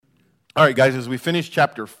All right, guys, as we finished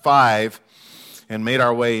chapter 5 and made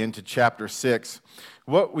our way into chapter 6,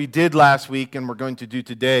 what we did last week and we're going to do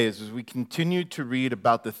today is we continue to read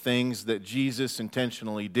about the things that Jesus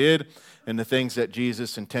intentionally did and the things that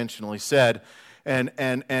Jesus intentionally said.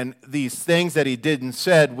 And these things that he did and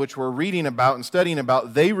said, which we're reading about and studying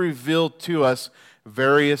about, they reveal to us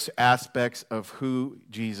various aspects of who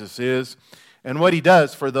Jesus is and what he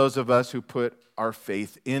does for those of us who put our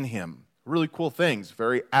faith in him. Really cool things,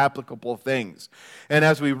 very applicable things. And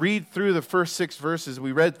as we read through the first 6 verses,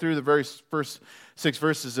 we read through the very first 6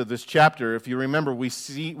 verses of this chapter. If you remember, we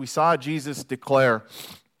saw Jesus declare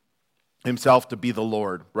himself to be the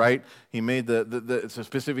Lord, right? He made it's a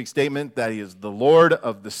specific statement that he is the Lord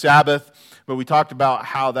of the Sabbath, but we talked about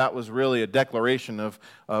how that was really a declaration of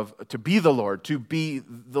to be the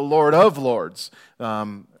Lord of Lords,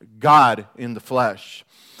 God in the flesh.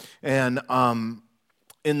 And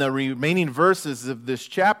in the remaining verses of this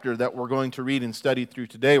chapter that we're going to read and study through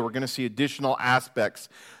today, we're going to see additional aspects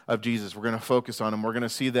of Jesus. We're going to focus on him. We're going to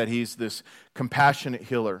see that he's this compassionate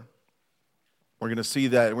healer. We're going to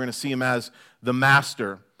see him as the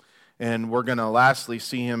master. And we're going to lastly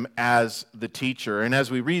see him as the teacher. And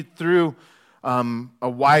as we read through a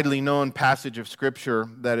widely known passage of Scripture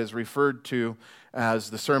that is referred to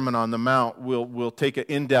as the Sermon on the Mount, we'll take an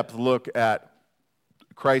in-depth look at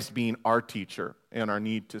Christ being our teacher and our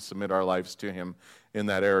need to submit our lives to him in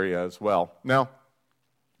that area as well. Now,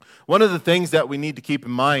 one of the things that we need to keep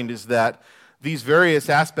in mind is that these various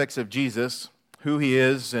aspects of Jesus, who he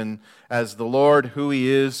is and as the Lord, who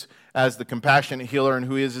he is as the compassionate healer, and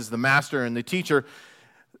who he is as the master and the teacher,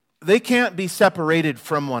 they can't be separated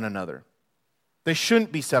from one another. They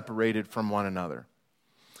shouldn't be separated from one another.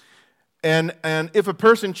 And if a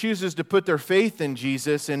person chooses to put their faith in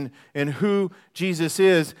Jesus and who Jesus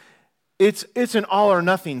is, it's an all or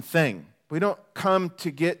nothing thing. We don't come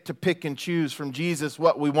to get to pick and choose from Jesus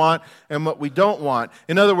what we want and what we don't want.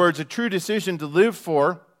 In other words, a true decision to live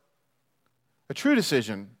for, a true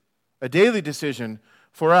decision, a daily decision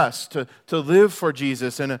for us to live for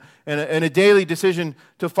Jesus and a daily decision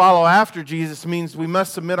to follow after Jesus means we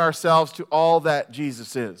must submit ourselves to all that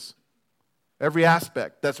Jesus is. Every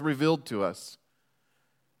aspect that's revealed to us.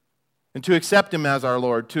 And to accept him as our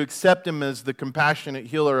Lord, to accept him as the compassionate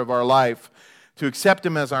healer of our life, to accept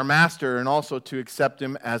him as our master, and also to accept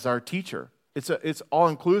him as our teacher. It's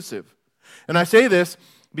all-inclusive. And I say this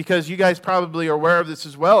because you guys probably are aware of this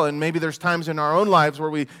as well, and maybe there's times in our own lives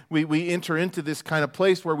where we enter into this kind of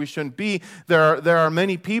place where we shouldn't be. There are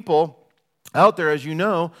many people out there, as you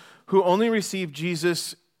know, who only receive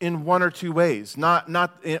Jesus in one or two ways,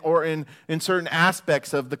 in certain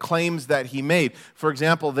aspects of the claims that he made. For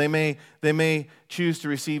example, they may choose to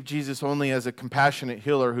receive Jesus only as a compassionate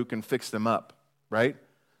healer who can fix them up, right?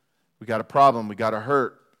 We got a problem, we got a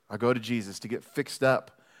hurt. I go to Jesus to get fixed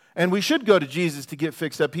up. And we should go to Jesus to get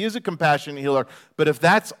fixed up. He is a compassionate healer. But if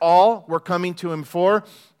that's all we're coming to him for,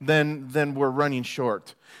 then we're running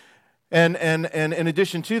short. And in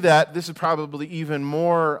addition to that, this is probably even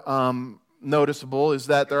more noticeable, is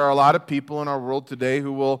that there are a lot of people in our world today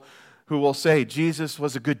who will say Jesus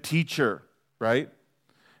was a good teacher, right?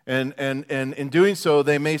 And in doing so,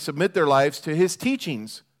 they may submit their lives to his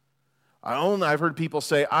teachings. I've heard people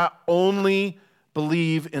say, I only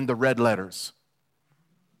believe in the red letters.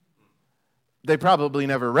 They probably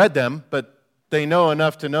never read them, but they know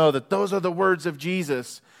enough to know that those are the words of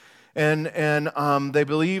Jesus. And they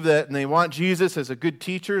believe that, and they want Jesus as a good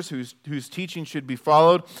teacher whose teaching should be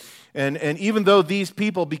followed. And even though these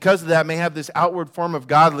people, because of that, may have this outward form of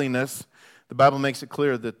godliness, the Bible makes it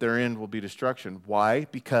clear that their end will be destruction. Why?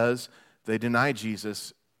 Because they deny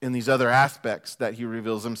Jesus in these other aspects that he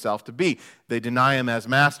reveals himself to be. They deny him as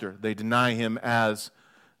master. They deny him as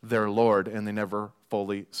their Lord, and they never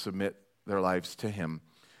fully submit their lives to him.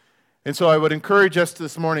 And so I would encourage us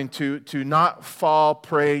this morning to not fall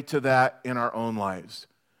prey to that in our own lives.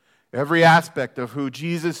 Every aspect of who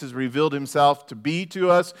Jesus has revealed himself to be to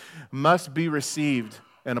us must be received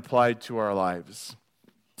and applied to our lives.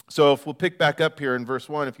 So if we'll pick back up here in verse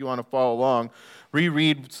 1, if you want to follow along,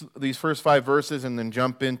 reread these first 5 verses and then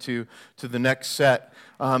jump into the next set.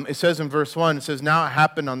 It says in verse 1, it says, "Now it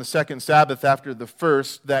happened on the second Sabbath after the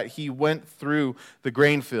first that he went through the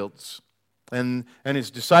grain fields. And his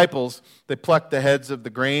disciples, they plucked the heads of the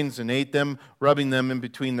grains and ate them, rubbing them in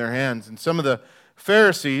between their hands. And some of the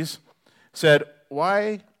Pharisees said,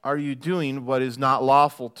 'Why are you doing what is not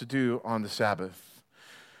lawful to do on the Sabbath?'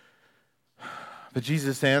 But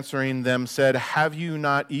Jesus answering them said, 'Have you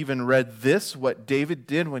not even read this, what David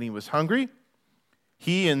did when he was hungry?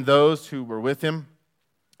 He and those who were with him,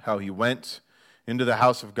 how he went into the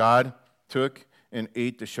house of God, took and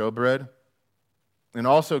ate the showbread, and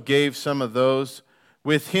also gave some of those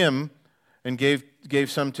with him, and gave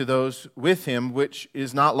some to those with him, which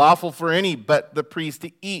is not lawful for any but the priest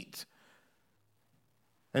to eat.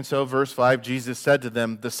 And so, verse 5, Jesus said to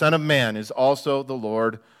them, the Son of Man is also the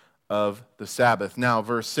Lord of the Sabbath. Now,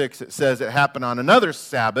 verse 6, it says it happened on another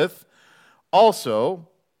Sabbath also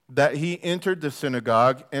that he entered the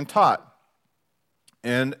synagogue and taught.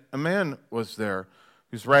 And a man was there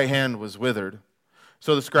whose right hand was withered.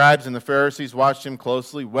 So the scribes and the Pharisees watched him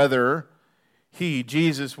closely, whether he,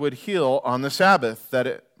 Jesus, would heal on the Sabbath,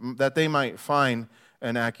 that they might find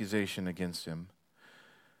an accusation against him.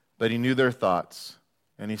 But he knew their thoughts,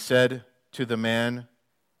 and he said to the man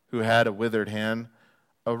who had a withered hand,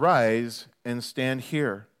 arise and stand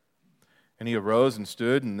here. And he arose and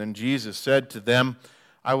stood, and then Jesus said to them,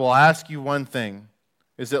 I will ask you one thing.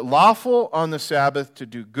 Is it lawful on the Sabbath to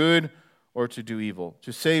do good or to do evil,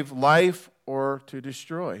 to save life or to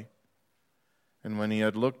destroy? And when he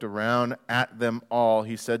had looked around at them all,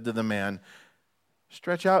 he said to the man,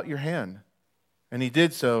 stretch out your hand. And he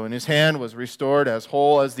did so, and his hand was restored as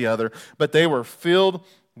whole as the other. But they were filled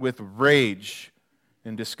with rage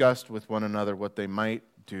and discussed with one another what they might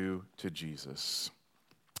do to Jesus.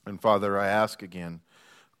 And Father, I ask again,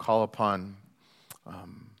 call upon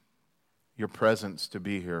your presence to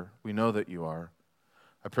be here. We know that you are.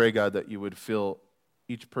 I pray, God, that you would fill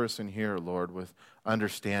each person here, Lord, with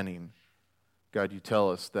understanding. God, you tell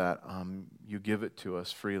us that you give it to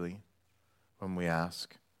us freely when we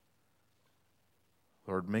ask.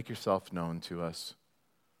 Lord, make yourself known to us.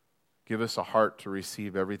 Give us a heart to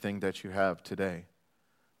receive everything that you have today.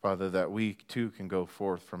 Father, that we too can go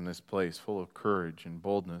forth from this place full of courage and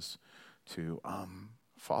boldness to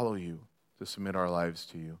follow you, to submit our lives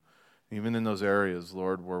to you. Even in those areas,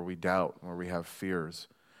 Lord, where we doubt, where we have fears,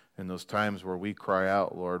 in those times where we cry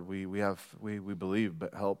out, Lord, we believe,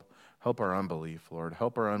 but help our unbelief, Lord.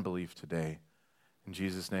 Help our unbelief today. In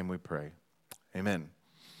Jesus' name we pray. Amen.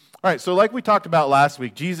 All right, so like we talked about last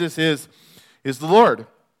week, Jesus is the Lord.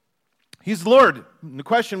 He's the Lord. And the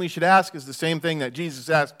question we should ask is the same thing that Jesus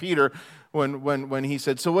asked Peter when he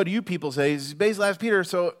said, so what do you people say? He basically asked Peter,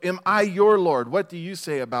 so am I your Lord? What do you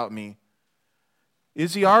say about me?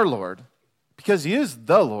 Is he our Lord? Because he is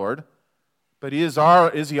the Lord, but is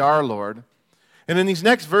he our Lord? And in these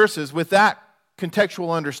next verses, with that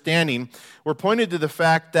contextual understanding, we're pointed to the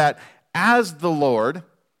fact that as the Lord,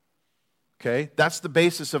 okay, that's the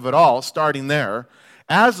basis of it all, starting there.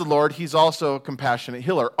 As the Lord, he's also a compassionate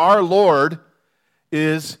healer. Our Lord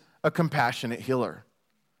is a compassionate healer.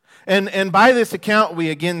 And by this account,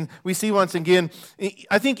 we see once again,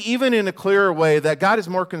 I think even in a clearer way, that God is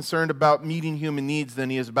more concerned about meeting human needs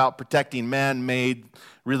than he is about protecting man-made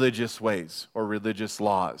religious ways or religious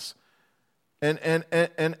laws. And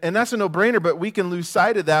that's a no-brainer, but we can lose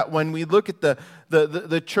sight of that when we look at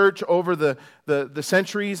the church over the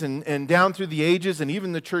centuries and down through the ages, and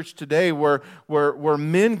even the church today, where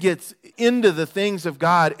men gets into the things of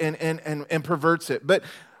God and perverts it. But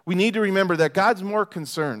we need to remember that God's more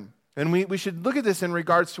concerned, and we should look at this in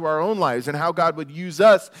regards to our own lives and how God would use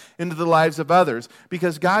us into the lives of others,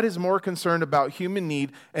 because God is more concerned about human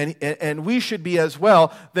need, and we should be as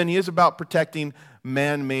well, than he is about protecting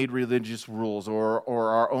man-made religious rules or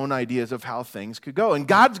our own ideas of how things could go. And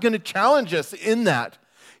God's going to challenge us in that.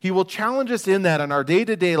 He will challenge us in that in our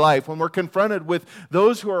day-to-day life when we're confronted with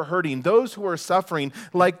those who are hurting, those who are suffering,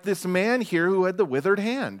 like this man here who had the withered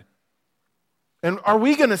hand. And are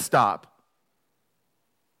we going to stop?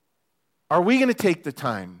 Are we going to take the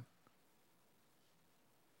time?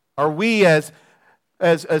 Are we, as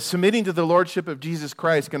submitting to the lordship of Jesus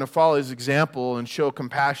Christ, going to follow his example and show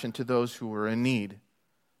compassion to those who are in need?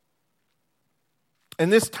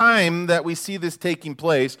 And this time that we see this taking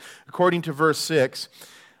place, according to verse 6,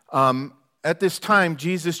 at this time,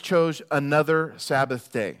 Jesus chose another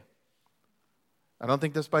Sabbath day. I don't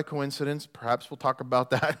think that's by coincidence. Perhaps we'll talk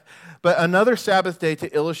about that. But another Sabbath day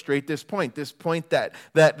to illustrate this point that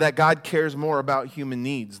God cares more about human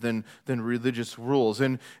needs than religious rules.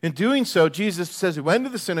 And in doing so, Jesus says he went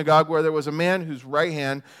to the synagogue where there was a man whose right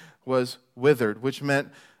hand was withered, which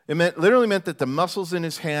literally meant that the muscles in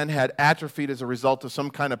his hand had atrophied as a result of some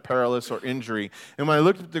kind of paralysis or injury. And when I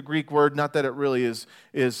looked at the Greek word, not that it really is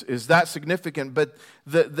that significant, but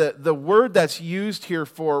the word that's used here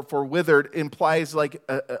for withered implies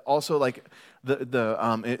also like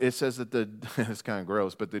it says that it's kind of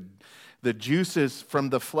gross, but the juices from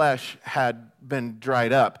the flesh had been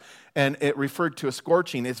dried up. and it referred to a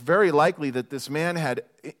scorching. It's very likely that this man had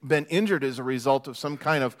been injured as a result of some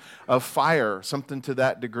kind of fire, something to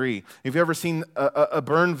that degree. If you've ever seen a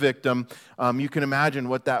burn victim, you can imagine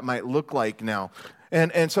what that might look like now.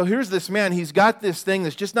 And so here's this man, he's got this thing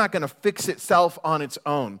that's just not going to fix itself on its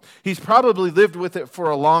own. He's probably lived with it for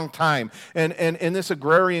a long time. And in this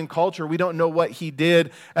agrarian culture, we don't know what he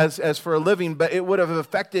did as for a living, but it would have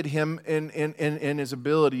affected him in his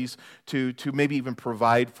abilities to maybe even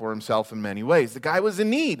provide for himself in many ways. The guy was in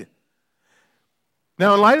need.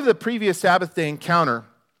 Now, in light of the previous Sabbath day encounter,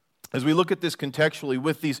 as we look at this contextually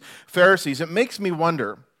with these Pharisees, it makes me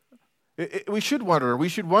wonder. We should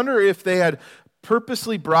wonder if they had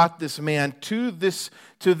purposely brought this man to this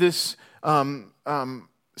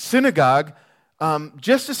synagogue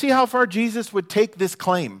just to see how far Jesus would take this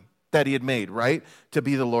claim that he had made, right? To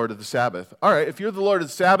be the Lord of the Sabbath. All right, if you're the Lord of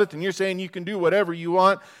the Sabbath and you're saying you can do whatever you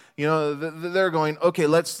want, they're going, okay,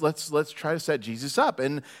 let's try to set Jesus up.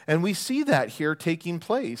 And we see that here taking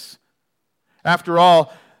place. After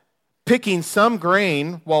all, picking some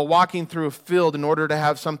grain while walking through a field in order to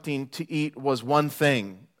have something to eat was one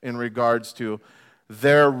thing in regards to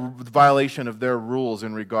their violation of their rules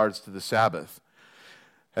in regards to the Sabbath,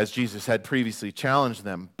 as Jesus had previously challenged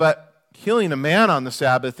them. But healing a man on the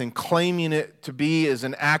Sabbath and claiming it to be as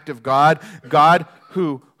an act of God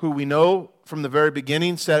who we know from the very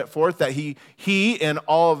beginning set it forth that he and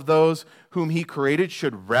all of those whom he created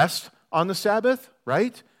should rest on the Sabbath,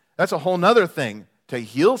 right? That's a whole nother thing, to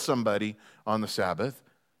heal somebody on the Sabbath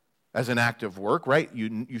as an act of work, right?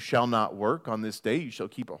 You shall not work on this day, you shall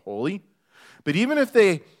keep it holy. But even if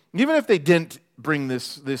they didn't bring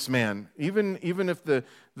this man, even if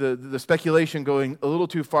the speculation going a little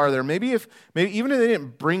too far there, maybe even if they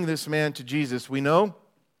didn't bring this man to Jesus, we know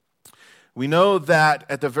that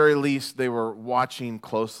at the very least they were watching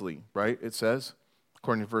closely, right? It says,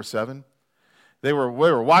 according to verse 7. They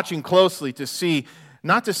were watching closely to see,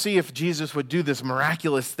 not to see if Jesus would do this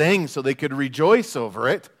miraculous thing so they could rejoice over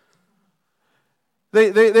it.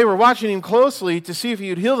 They were watching him closely to see if he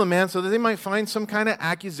would heal the man so that they might find some kind of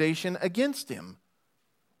accusation against him.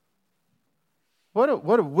 What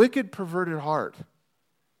a wicked, perverted heart.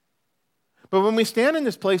 But when we stand in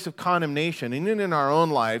this place of condemnation, and in our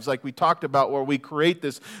own lives, like we talked about, where we create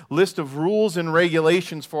this list of rules and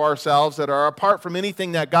regulations for ourselves that are apart from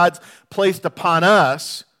anything that God's placed upon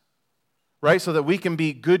us, right, so that we can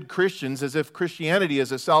be good Christians, as if Christianity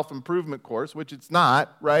is a self-improvement course, which it's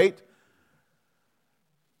not, right?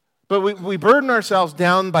 But we burden ourselves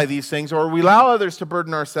down by these things, or we allow others to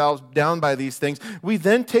burden ourselves down by these things. We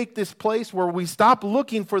then take this place where we stop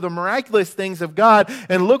looking for the miraculous things of God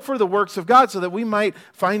and look for the works of God so that we might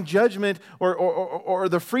find judgment or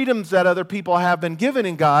the freedoms that other people have been given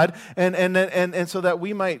in God, and so that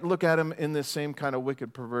we might look at them in this same kind of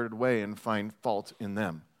wicked, perverted way and find fault in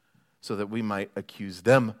them, so that we might accuse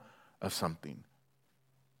them of something.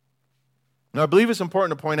 Now, I believe it's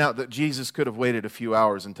important to point out that Jesus could have waited a few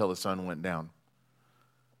hours until the sun went down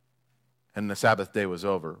and the Sabbath day was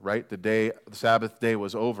over, right? The Sabbath day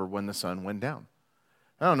was over when the sun went down.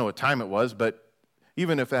 I don't know what time it was, but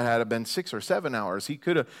even if it had been 6 or 7 hours, he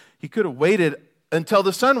could have waited until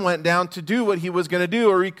the sun went down to do what he was going to do,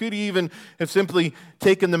 or he could even have simply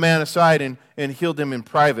taken the man aside and healed him in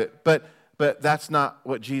private. But that's not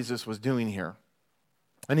what Jesus was doing here.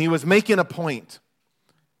 And he was making a point.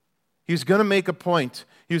 He was going to make a point.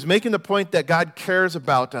 He was making the point that God cares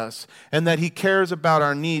about us and that he cares about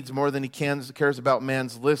our needs more than he cares about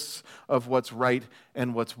man's lists of what's right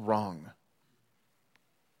and what's wrong.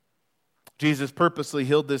 Jesus purposely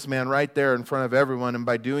healed this man right there in front of everyone, and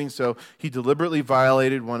by doing so, he deliberately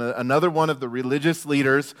violated another one of the religious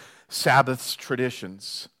leaders' Sabbath's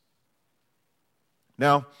traditions.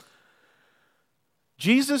 Now,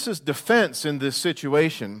 Jesus' defense in this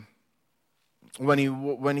situation,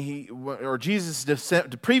 Jesus'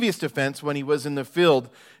 previous defense when he was in the field,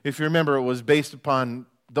 if you remember, it was based upon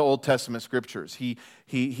the Old Testament scriptures. He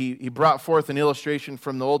brought forth an illustration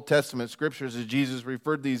from the Old Testament scriptures as Jesus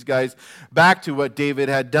referred these guys back to what David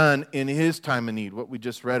had done in his time of need, what we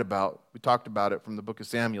just read about. We talked about it from the book of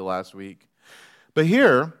Samuel last week. But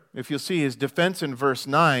here, if you'll see his defense in verse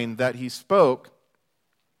 9 that he spoke,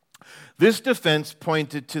 this defense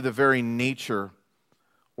pointed to the very nature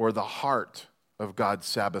or the heart of God's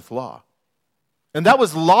Sabbath law. And that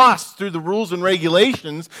was lost through the rules and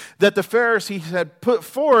regulations that the Pharisees had put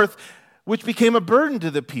forth, which became a burden to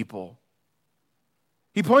the people.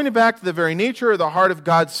 He pointed back to the very nature or the heart of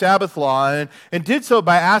God's Sabbath law and did so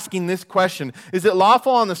by asking this question: is it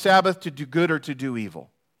lawful on the Sabbath to do good or to do evil?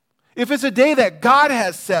 If it's a day that God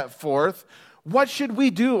has set forth, what should we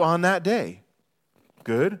do on that day?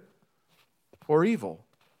 Good or evil.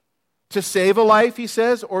 To save a life, he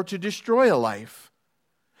says, or to destroy a life.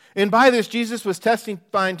 And by this, Jesus was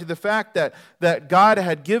testifying to the fact that God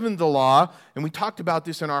had given the law, and we talked about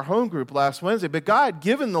this in our home group last Wednesday, but God had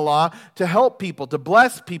given the law to help people, to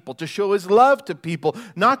bless people, to show His love to people,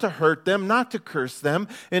 not to hurt them, not to curse them.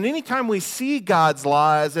 And anytime we see God's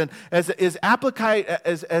law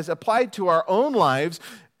as applied to our own lives,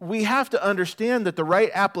 we have to understand that the right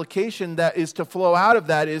application that is to flow out of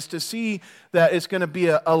that is to see that it's going to be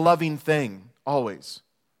a loving thing, always.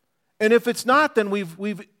 And if it's not, then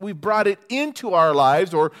we've brought it into our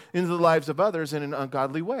lives or into the lives of others in an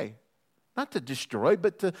ungodly way. Not to destroy,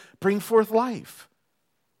 but to bring forth life.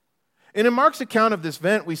 And in Mark's account of this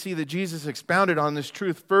event, we see that Jesus expounded on this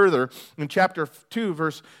truth further in chapter 2,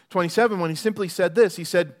 verse 27, when he simply said this. He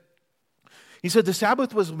said, the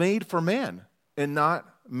Sabbath was made for man, and not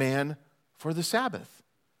man for the Sabbath.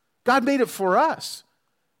 God made it for us.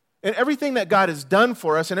 And everything that God has done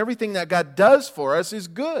for us and everything that God does for us is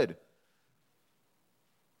good.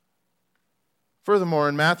 Furthermore,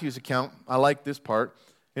 in Matthew's account, I like this part.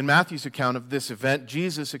 In Matthew's account of this event,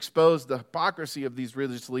 Jesus exposed the hypocrisy of these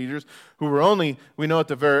religious leaders who were only, we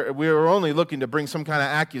were only looking to bring some kind of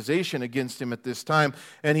accusation against him at this time.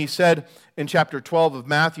 And he said in chapter 12 of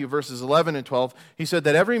Matthew, verses 11 and 12, he said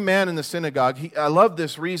that every man in the synagogue, I love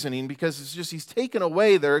this reasoning because it's just, he's taken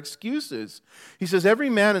away their excuses. He says every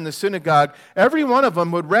man in the synagogue, every one of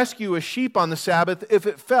them would rescue a sheep on the Sabbath if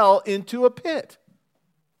it fell into a pit.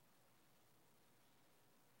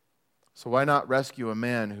 So why not rescue a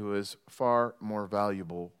man who is far more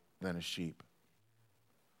valuable than a sheep?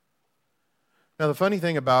 Now, the funny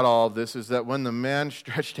thing about all of this is that when the man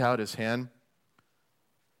stretched out his hand,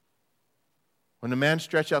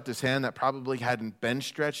 that probably hadn't been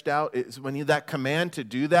stretched out, that command to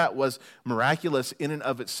do that was miraculous in and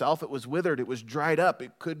of itself. It was withered. It was dried up.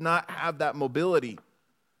 It could not have that mobility.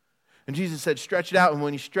 And Jesus said, stretch it out. And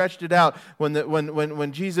when he stretched it out,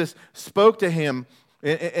 when Jesus spoke to him,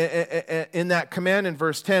 in that command in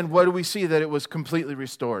verse 10, what do we see? That it was completely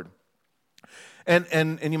restored.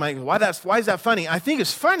 And you might go, why is that funny? I think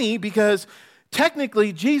it's funny because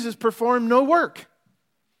technically Jesus performed no work.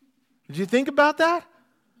 Did you think about that?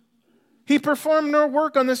 He performed no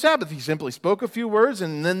work on the Sabbath. He simply spoke a few words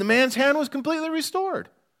and then the man's hand was completely restored.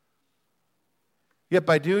 Yet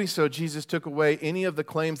by doing so, Jesus took away any of the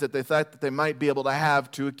claims that they thought that they might be able to have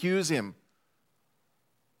to accuse him.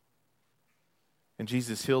 And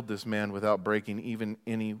Jesus healed this man without breaking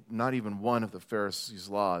not even one of the Pharisees'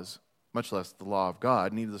 laws, much less the law of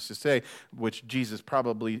God, needless to say, which Jesus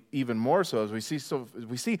probably even more so, as we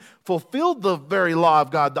see, fulfilled the very law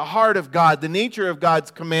of God, the heart of God, the nature of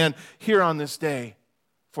God's command here on this day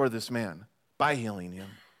for this man by healing him.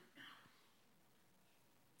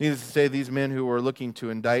 Needless to say, these men who were looking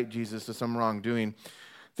to indict Jesus of some wrongdoing,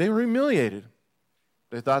 they were humiliated.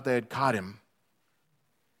 They thought they had caught him.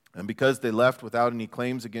 And because they left without any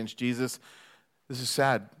claims against Jesus, this is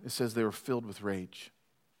sad. It says they were filled with rage.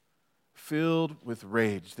 Filled with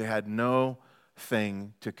rage. They had no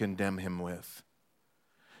thing to condemn him with.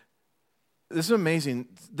 This is amazing.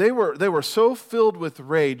 They were so filled with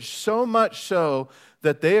rage, so much so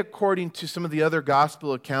that they, according to some of the other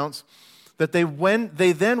gospel accounts, that they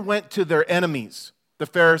then went to their enemies. The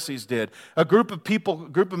Pharisees did. A group of people, a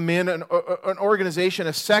group of men, an organization,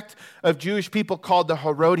 a sect of Jewish people called the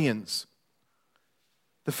Herodians.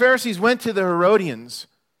 The Pharisees went to the Herodians.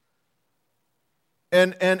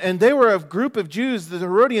 And they were a group of Jews, the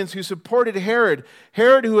Herodians, who supported Herod.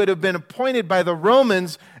 Herod, who had been appointed by the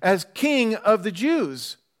Romans as king of the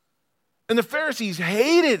Jews. And the Pharisees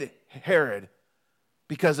hated Herod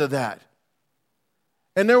because of that.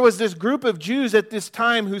 And there was this group of Jews at this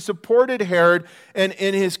time who supported Herod and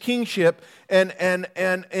in his kingship, and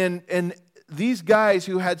these guys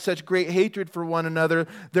who had such great hatred for one another,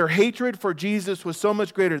 their hatred for Jesus was so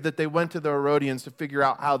much greater that they went to the Herodians to figure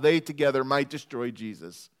out how they together might destroy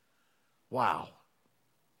Jesus. Wow.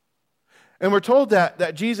 And we're told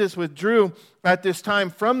that Jesus withdrew at this time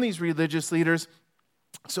from these religious leaders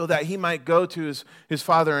so that he might go to his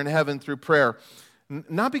Father in heaven through prayer.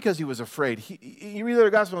 Not because he was afraid. You read the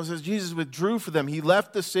gospel and it says Jesus withdrew for them. He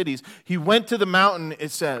left the cities. He went to the mountain,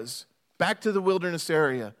 it says, back to the wilderness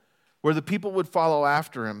area where the people would follow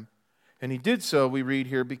after him. And he did so, we read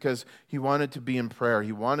here, because he wanted to be in prayer.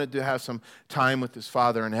 He wanted to have some time with his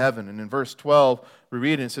Father in heaven. And in verse 12, we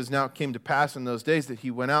read it, it says, now it came to pass in those days that he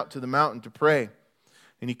went out to the mountain to pray.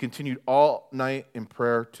 And he continued all night in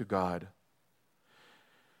prayer to God.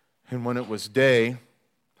 And when it was day,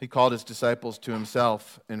 he called his disciples to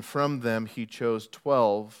himself, and from them he chose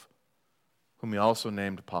 12, whom he also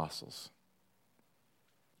named apostles.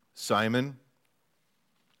 Simon,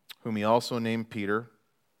 whom he also named Peter,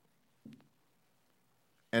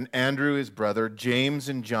 and Andrew his brother, James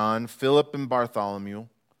and John, Philip and Bartholomew,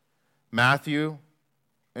 Matthew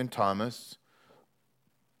and Thomas,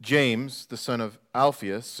 James, the son of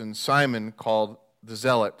Alphaeus, and Simon called the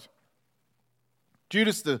Zealot,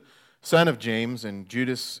 Judas the son of James, and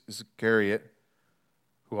Judas Iscariot,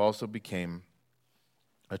 who also became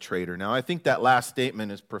a traitor. Now, I think that last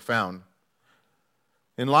statement is profound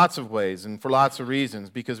in lots of ways and for lots of reasons,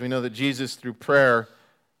 because we know that Jesus, through prayer,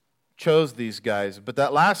 chose these guys. But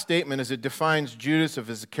that last statement, as it defines Judas of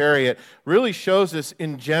Iscariot, really shows us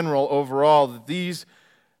in general, overall, that these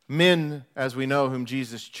men, as we know, whom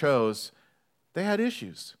Jesus chose, they had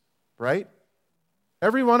issues, right?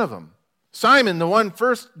 Every one of them. Simon, the one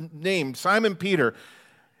first named, Simon Peter,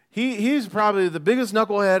 he's probably the biggest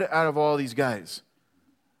knucklehead out of all these guys.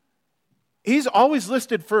 He's always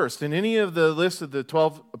listed first. In any of the lists of the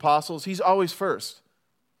 12 apostles, he's always first.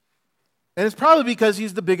 And it's probably because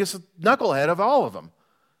he's the biggest knucklehead of all of them.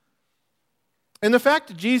 And the fact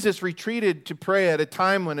that Jesus retreated to pray at a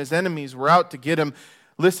time when his enemies were out to get him,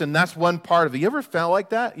 listen, that's one part of it. You ever felt like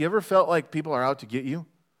that? You ever felt like people are out to get you?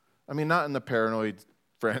 I mean, not in the paranoid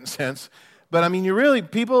sense, but I mean,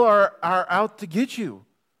 people are out to get you.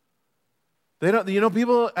 They don't,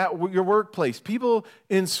 people at your workplace, people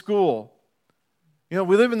in school. We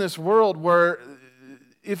live in this world where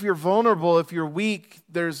if you're vulnerable, if you're weak,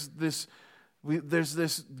 there's this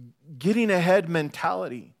getting ahead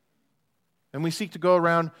mentality. And we seek to go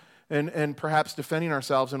around and perhaps defending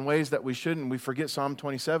ourselves in ways that we shouldn't. We forget Psalm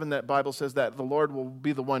 27, that Bible says that the Lord will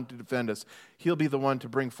be the one to defend us. He'll be the one to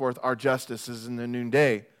bring forth our justices in the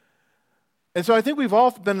noonday. And so I think we've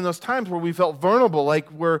all been in those times where we felt vulnerable,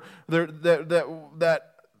 like that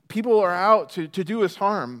people are out to do us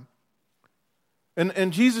harm.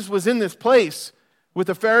 And Jesus was in this place with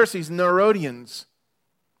the Pharisees and the Herodians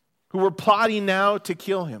who were plotting now to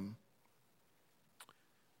kill him.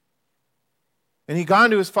 And he'd gone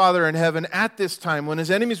to his Father in heaven at this time when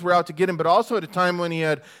his enemies were out to get him, but also at a time when he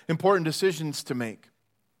had important decisions to make,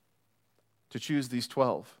 to choose these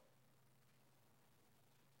 12.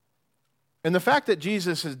 And the fact that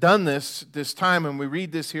Jesus has done this time, and we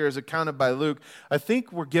read this here as accounted by Luke, I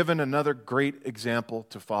think we're given another great example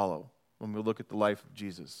to follow when we look at the life of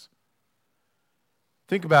Jesus.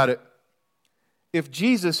 Think about it. If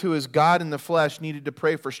Jesus, who is God in the flesh, needed to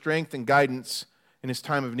pray for strength and guidance in his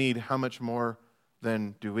time of need, how much more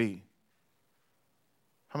then do we?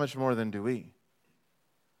 How much more then do we?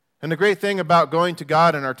 And the great thing about going to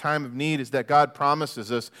God in our time of need is that God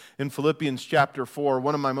promises us in Philippians chapter 4,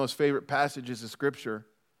 one of my most favorite passages of Scripture.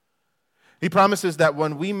 He promises that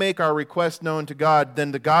when we make our request known to God,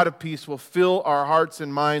 then the God of peace will fill our hearts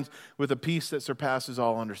and minds with a peace that surpasses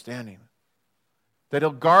all understanding. That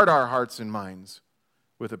he'll guard our hearts and minds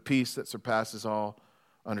with a peace that surpasses all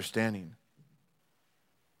understanding.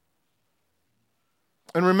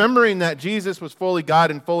 And remembering that Jesus was fully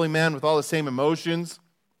God and fully man with all the same emotions,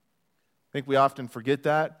 I think we often forget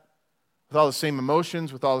that. With all the same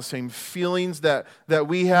emotions, with all the same feelings that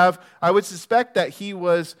we have, I would suspect that he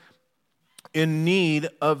was in need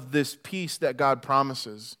of this peace that God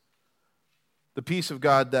promises. The peace of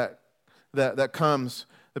God that comes,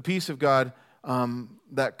 the peace of God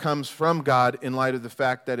that comes from God in light of the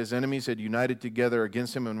fact that his enemies had united together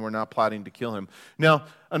against him and were now plotting to kill him. Now,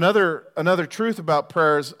 another truth about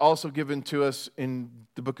prayer is also given to us in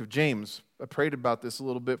the book of James. I prayed about this a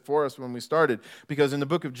little bit for us when we started, because in the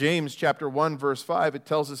book of James, chapter 1, verse 5, it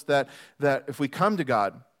tells us that if we come to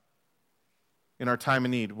God in our time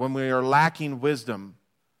of need, when we are lacking wisdom,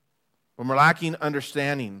 when we're lacking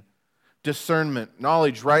understanding, discernment,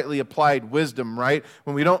 knowledge, rightly applied wisdom, right?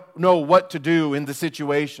 When we don't know what to do in the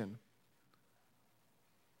situation,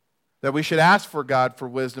 that we should ask for God for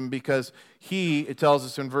wisdom, because it tells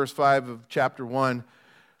us in verse 5 of chapter 1,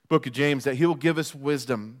 book of James, that he will give us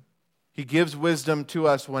wisdom. He gives wisdom to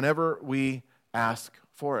us whenever we ask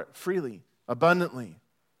for it, freely, abundantly.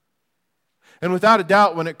 And without a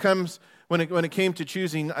doubt, when it came to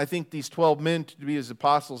choosing, I think, these 12 men to be his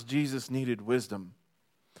apostles, Jesus needed wisdom.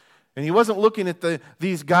 And he wasn't looking at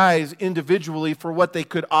these guys individually for what they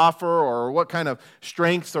could offer or what kind of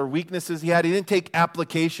strengths or weaknesses he had. He didn't take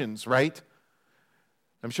applications, right?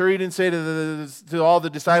 I'm sure he didn't say to all the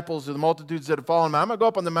disciples, to the multitudes that had followed him, I'm going to go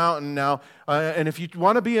up on the mountain now, and if you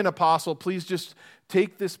want to be an apostle, please just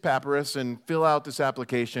take this papyrus and fill out this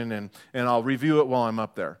application, and I'll review it while I'm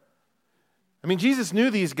up there. I mean, Jesus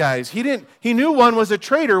knew these guys. He knew one was a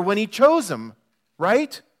traitor when he chose them,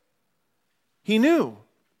 right? He knew.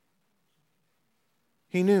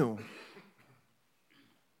 He knew.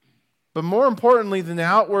 But more importantly than the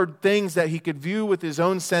outward things that he could view with his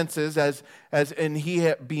own senses, and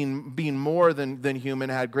he being more than human,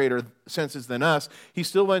 had greater senses than us, he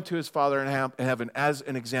still went to his Father in heaven as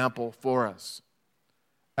an example for us,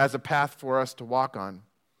 as a path for us to walk on.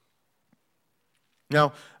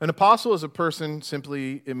 Now, an apostle is a person,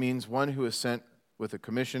 simply it means one who is sent with a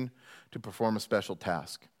commission to perform a special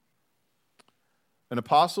task. An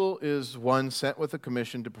apostle is one sent with a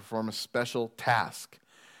commission to perform a special task.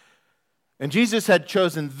 And Jesus had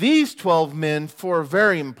chosen these 12 men for a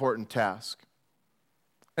very important task.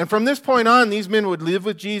 And from this point on, these men would live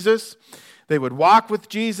with Jesus. They would walk with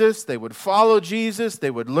Jesus. They would follow Jesus. They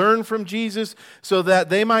would learn from Jesus so that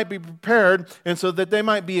they might be prepared and so that they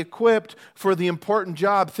might be equipped for the important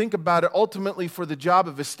job. Think about it, ultimately for the job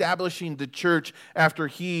of establishing the church after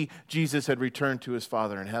Jesus, had returned to his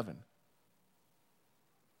Father in heaven.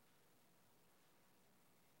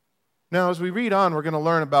 Now, as we read on, we're going to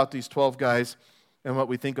learn about these 12 guys and what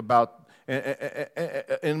we think about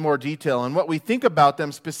in more detail. And what we think about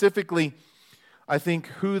them specifically, I think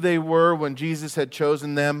who they were when Jesus had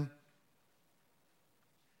chosen them.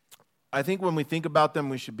 I think when we think about them,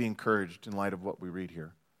 we should be encouraged in light of what we read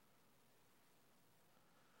here.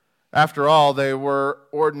 After all, they were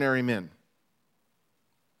ordinary men.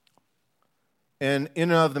 And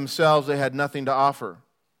in and of themselves, they had nothing to offer.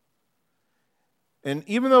 And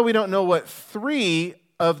even though we don't know what 3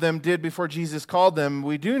 of them did before Jesus called them,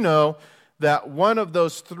 we do know that one of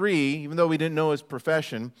those 3, even though we didn't know his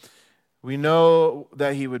profession, we know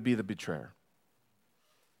that he would be the betrayer.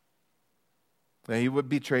 That he would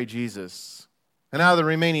betray Jesus. And out of the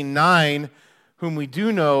remaining 9, whom we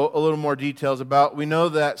do know a little more details about, we know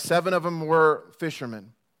that 7 of them were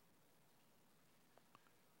fishermen.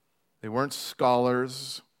 They weren't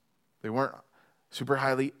scholars. They weren't super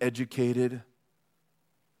highly educated.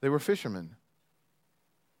 They were fishermen.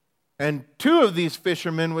 And 2 of these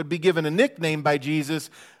fishermen would be given a nickname by Jesus,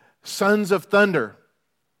 Sons of Thunder,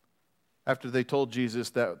 after they told Jesus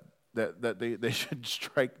that they should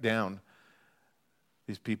strike down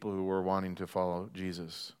these people who were wanting to follow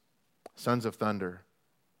Jesus. Sons of Thunder.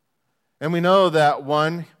 And we know that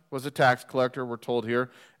one was a tax collector, we're told here,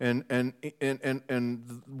 and one,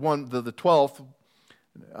 the 12th,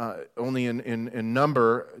 only in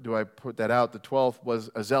number do I put that out. The 12th was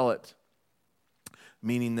a zealot,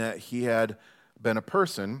 meaning that he had been a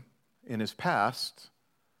person in his past.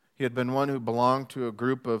 He had been one who belonged to a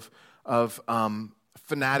group of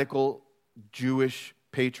fanatical Jewish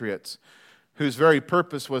patriots whose very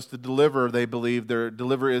purpose was to they believed,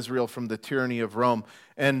 deliver Israel from the tyranny of Rome.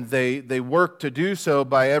 And they worked to do so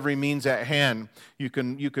by every means at hand. You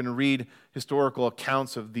can read historical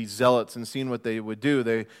accounts of these zealots and seeing what they would do.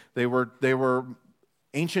 They were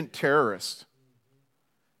ancient terrorists.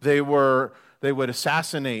 They would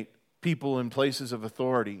assassinate people in places of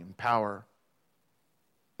authority and power.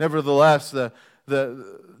 Nevertheless,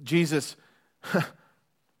 Jesus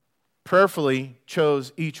prayerfully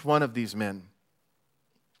chose each one of these men.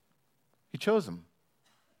 He chose them.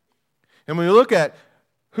 And when we look at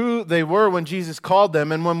who they were when Jesus called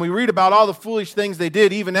them, and when we read about all the foolish things they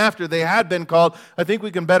did even after they had been called, I think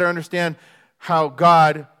we can better understand how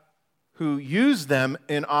God, who used them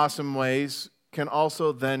in awesome ways, can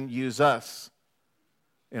also then use us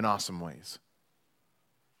in awesome ways.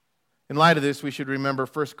 In light of this, we should remember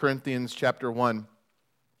 1 Corinthians chapter 1.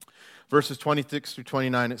 Verses 26 through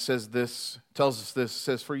 29, it says this, tells us this, it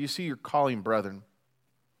says, "For you see your calling, brethren,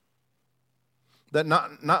 that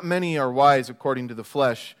not many are wise according to the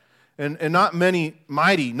flesh, and not many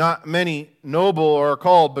mighty, not many noble are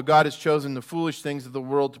called, but God has chosen the foolish things of the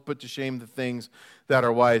world to put to shame the things that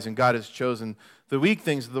are wise, and God has chosen the weak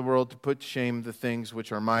things of the world to put to shame the things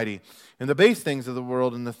which are mighty. And the base things of the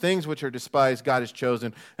world and the things which are despised God has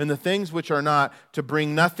chosen, and the things which are not to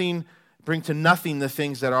bring to nothing the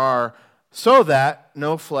things that are, so that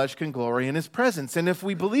no flesh can glory in his presence." And if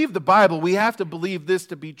we believe the Bible, we have to believe this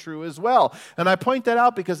to be true as well. And I point that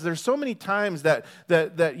out because there's so many times that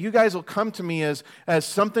you guys will come to me as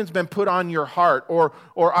something's been put on your heart, or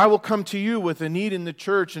I will come to you with a need in the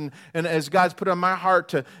church, and as God's put on my heart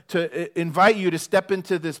to invite you to step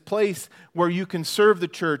into this place where you can serve the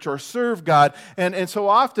church or serve God. And so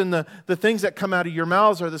often the things that come out of your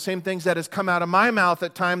mouths are the same things that has come out of my mouth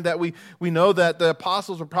at times that we know that the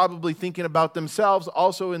apostles were probably thinking about themselves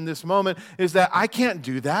also in this moment, is that I can't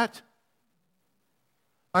do that.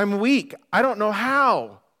 I'm weak. I don't know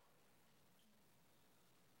how.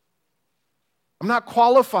 I'm not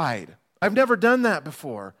qualified. I've never done that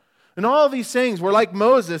before. And all these things were like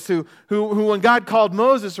Moses, who when God called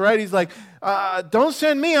Moses, right, he's like, don't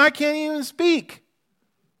send me, I can't even speak.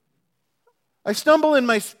 I stumble in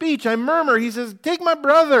my speech. I murmur. He says, take my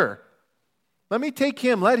brother. Let me take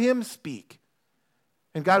him. Let him speak.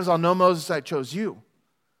 And God is all, no, Moses, I chose you.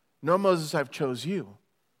 No, Moses, I've chose you.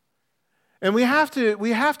 And we have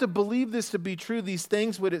to believe this to be true. These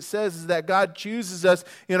things, what it says is that God chooses us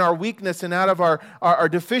in our weakness and out of our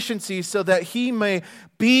deficiencies so that He may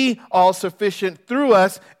be all sufficient through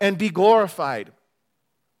us and be glorified.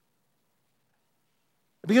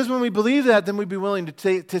 Because when we believe that, then we'd be willing to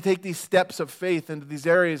take these steps of faith into these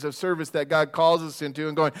areas of service that God calls us into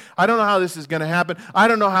and going, I don't know how this is going to happen. I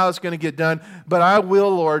don't know how it's going to get done, but I will,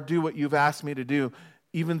 Lord, do what you've asked me to do,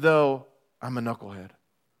 even though I'm a knucklehead,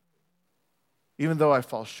 even though I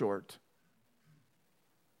fall short.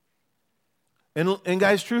 And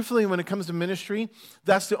guys, truthfully, when it comes to ministry,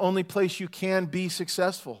 that's the only place you can be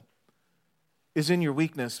successful, is in your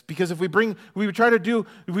weakness. Because if we try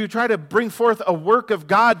to bring forth a work of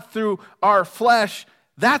God through our flesh,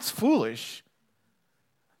 that's foolish.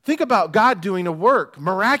 Think about God doing a work,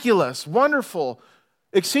 miraculous, wonderful,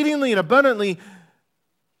 exceedingly and abundantly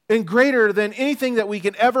and greater than anything that we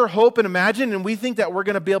can ever hope and imagine, and we think that we're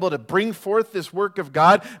going to be able to bring forth this work of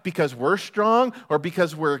God because we're strong or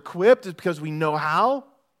because we're equipped, because we know how.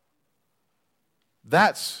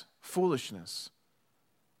 That's foolishness.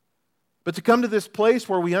 But to come to this place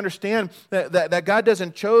where we understand that God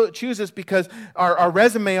doesn't choose us because our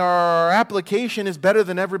resume or our application is better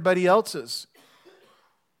than everybody else's.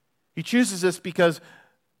 He chooses us because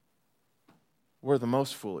we're the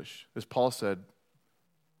most foolish. As Paul said,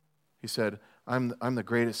 he said, I'm the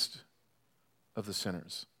greatest of the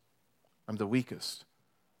sinners. I'm the weakest.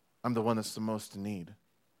 I'm the one that's the most in need.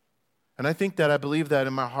 And I believe that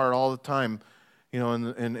in my heart all the time. You know,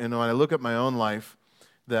 and when I look at my own life,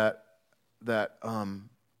 that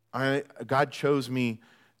God chose me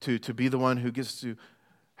to be the one who gets to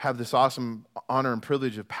have this awesome honor and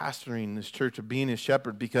privilege of pastoring this church, of being His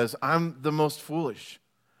shepherd, because I'm the most foolish.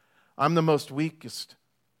 I'm the most weakest.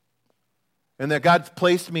 And that God's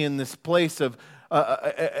placed me in this place of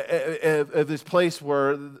this place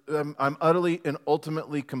where I'm utterly and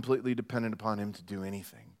ultimately completely dependent upon Him to do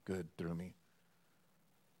anything good through me.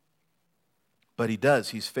 But He does.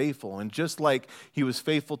 He's faithful. And just like He was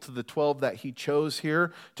faithful to the 12 that He chose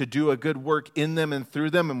here to do a good work in them and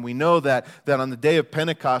through them, and we know that on the day of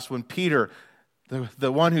Pentecost when Peter,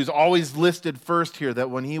 the one who's always listed first here, that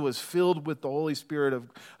when he was filled with the Holy Spirit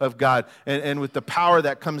of God and with the power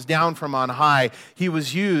that comes down from on high, he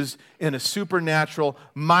was used in a supernatural,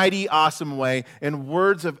 mighty, awesome way, and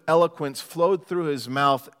words of eloquence flowed through his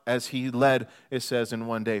mouth as he led, it says in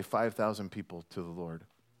one day, 5,000 people to the Lord,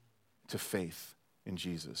 to faith in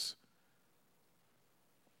Jesus.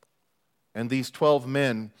 And these 12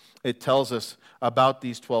 men, it tells us about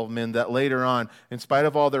these 12 men that later on, in spite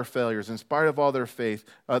of all their failures, in spite of all their faith,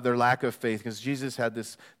 their lack of faith, because Jesus had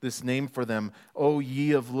this name for them, "O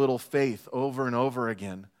ye of little faith," over and over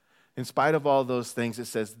again. In spite of all those things, it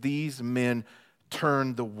says these men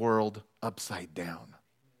turned the world upside down.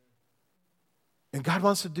 And God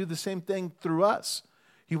wants to do the same thing through us.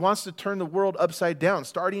 He wants to turn the world upside down,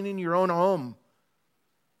 starting in your own home,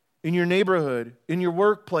 in your neighborhood, in your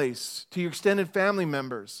workplace, to your extended family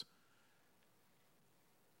members.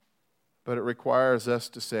 But it requires us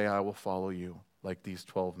to say, I will follow you, like these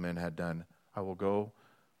 12 men had done. I will go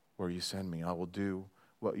where you send me. I will do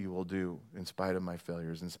what you will do in spite of my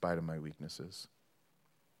failures, in spite of my weaknesses.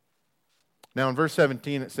 Now in verse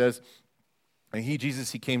 17 it says, and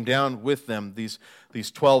Jesus, He came down with them, these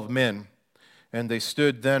 12 men. And they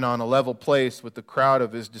stood then on a level place with the crowd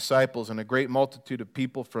of His disciples and a great multitude of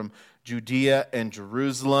people from Judea and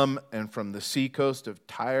Jerusalem and from the seacoast of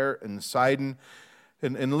Tyre and Sidon.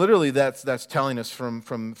 And literally that's telling us from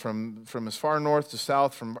as far north to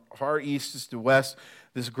south, from far east to west,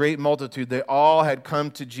 this great multitude, they all had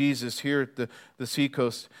come to Jesus here at the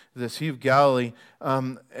seacoast, the Sea of Galilee,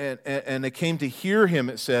 and they came to hear Him,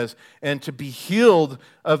 it says, and to be healed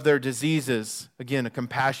of their diseases. Again, a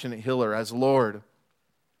compassionate healer as Lord.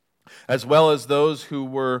 As well as those who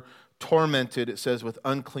were tormented, it says, with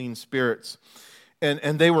unclean spirits.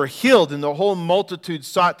 And they were healed, and the whole multitude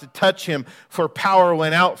sought to touch Him, for power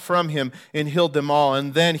went out from Him and healed them all.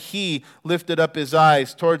 And then He lifted up His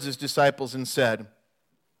eyes towards His disciples and said,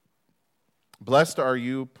 "Blessed are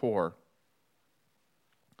you poor,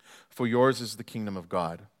 for yours is the kingdom of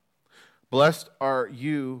God. Blessed are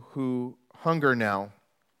you who hunger now,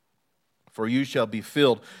 for you shall be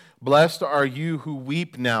filled. Blessed are you who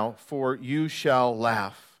weep now, for you shall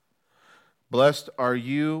laugh. Blessed are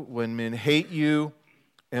you when men hate you,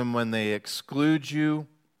 and when they exclude you,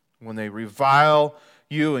 when they revile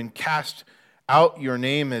you and cast out your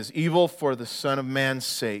name as evil for the Son of Man's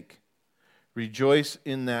sake. Rejoice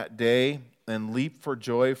in that day and leap for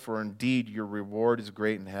joy, for indeed your reward is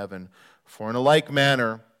great in heaven. For in a like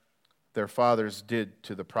manner their fathers did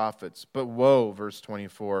to the prophets. But woe, verse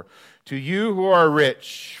 24, to you who are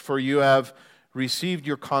rich, for you have received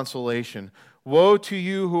your consolation. Woe to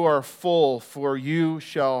you who are full, for you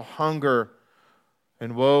shall hunger.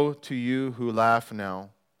 And woe to you who laugh now,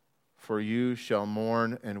 for you shall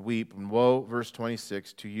mourn and weep. And woe, verse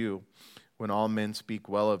 26, to you when all men speak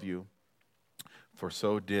well of you, for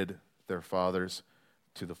so did their fathers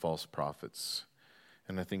to the false prophets.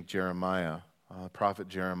 And I think prophet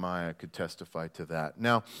Jeremiah could testify to that.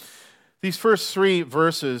 Now, these first three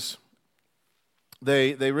verses,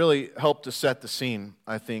 they really help to set the scene,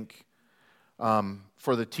 I think,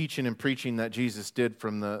 for the teaching and preaching that Jesus did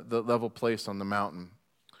from the level place on the mountain.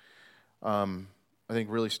 I think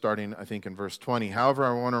really starting, in verse 20. However,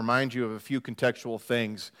 I want to remind you of a few contextual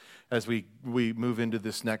things as we move into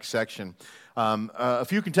this next section. A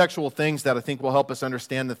few contextual things that I think will help us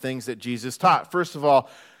understand the things that Jesus taught. First of all,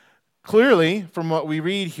 clearly, from what we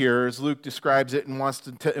read here, as Luke describes it and wants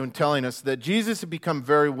to telling us that Jesus had become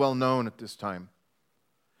very well known at this time.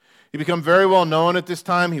 He became very well known at this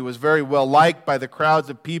time. He was very well liked by the crowds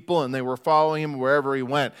of people, and they were following him wherever he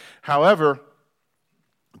went. However,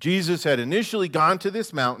 Jesus had initially gone to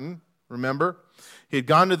this mountain, remember? He had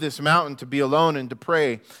gone to this mountain to be alone and to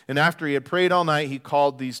pray. And after he had prayed all night, he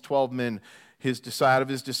called these 12 men, out of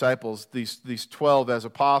his disciples, these 12 as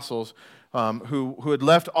apostles, who had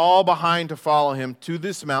left all behind to follow him to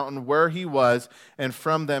this mountain where he was, and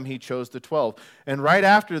from them he chose the 12. And right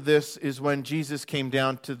after this is when Jesus came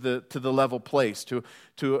down to the level place, to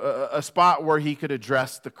a spot where he could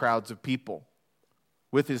address the crowds of people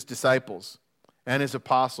with his disciples and his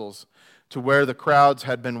apostles, to where the crowds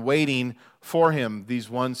had been waiting for him, these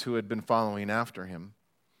ones who had been following after him,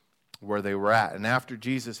 where they were at. And after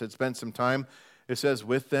Jesus had spent some time, it says,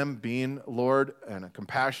 with them, being Lord and a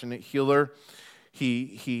compassionate healer,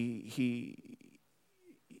 it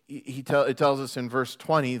tells us in verse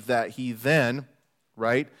 20 that he then,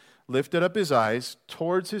 right, lifted up his eyes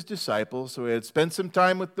towards his disciples. So he had spent some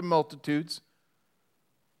time with the multitudes,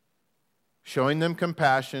 showing them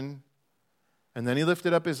compassion. And then he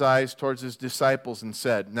lifted up his eyes towards his disciples and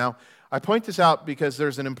said, now, I point this out because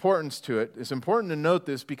there's an importance to it. It's important to note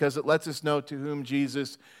this because it lets us know to whom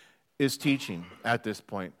Jesus is teaching at this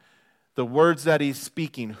point. The words that he's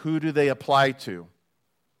speaking, who do they apply to?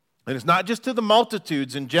 And it's not just to the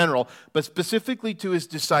multitudes in general, but specifically to his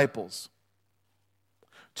disciples,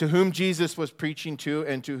 to whom Jesus was preaching to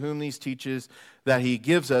and to whom these teachings that he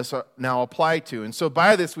gives us now apply to. And so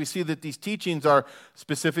by this, we see that these teachings are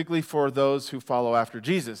specifically for those who follow after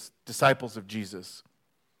Jesus, disciples of Jesus.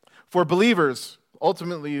 For believers,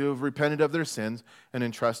 ultimately, who have repented of their sins and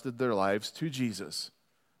entrusted their lives to Jesus.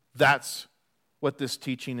 That's what this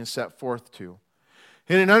teaching is set forth to.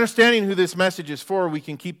 And in understanding who this message is for, we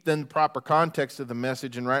can keep then the proper context of the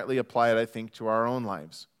message and rightly apply it, I think, to our own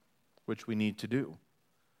lives, which we need to do.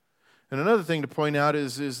 And another thing to point out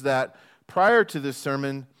is that prior to this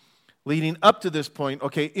sermon, leading up to this point,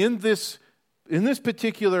 okay, at this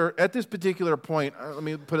particular point, let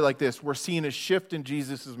me put it like this: we're seeing a shift in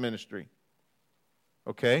Jesus' ministry.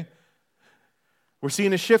 Okay? We're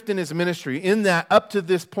seeing a shift in his ministry. In that, up to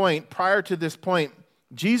this point, prior to this point,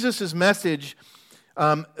 Jesus' message,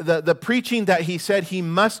 the preaching that he said he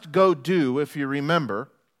must go do, if you remember,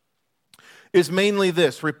 is mainly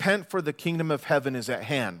this: repent, for the kingdom of heaven is at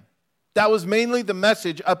hand. That was mainly the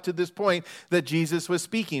message up to this point that Jesus was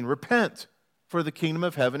speaking. Repent, for the kingdom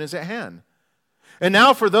of heaven is at hand. And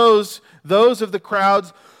now for those of the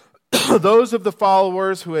crowds, those of the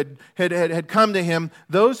followers who had come to him,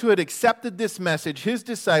 those who had accepted this message, his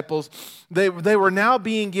disciples, they were now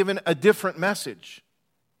being given a different message.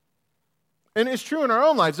 And it's true in our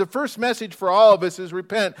own lives. The first message for all of us is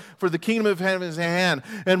repent, for the kingdom of heaven is at hand.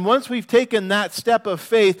 And once we've taken that step of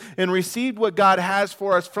faith and received what God has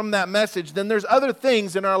for us from that message, then there's other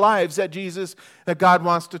things in our lives that God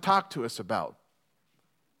wants to talk to us about.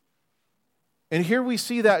 And here we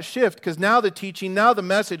see that shift, because now the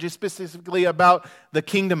message is specifically about the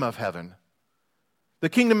kingdom of heaven. The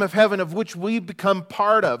kingdom of heaven of which we become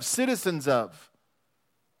part of, citizens of.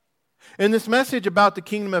 And this message about the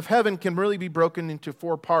kingdom of heaven can really be broken into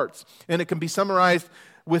 4 parts. And it can be summarized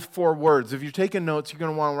with 4 words. If you're taking notes, you're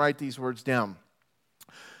going to want to write these words down.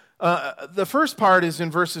 The first part is in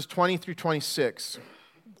verses 20 through 26.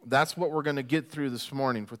 That's what we're going to get through this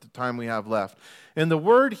morning with the time we have left. And the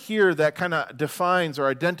word here that kind of defines or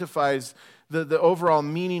identifies the overall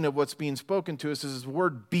meaning of what's being spoken to us is this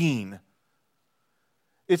word being.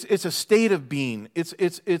 It's a state of being. It's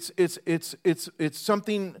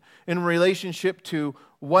something in relationship to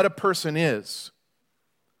what a person is.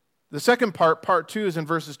 The second part 2, is in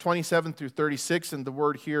verses 27 through 36, and the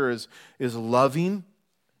word here is loving.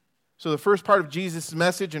 So the first part of Jesus'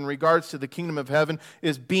 message in regards to the kingdom of heaven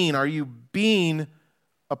is being. Are you being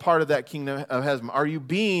a part of that kingdom of heaven? Are you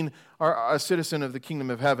being a citizen of the kingdom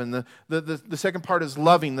of heaven? The second part is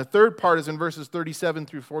loving. The third part is in verses 37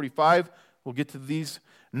 through 45. We'll get to these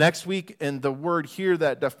next week. And the word here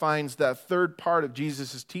that defines that third part of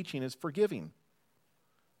Jesus' teaching is forgiving.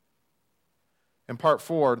 And part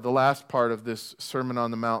 4, the last part of this Sermon on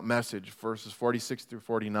the Mount message, verses 46 through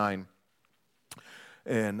 49.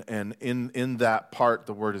 And in that part,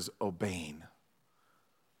 the word is obeying.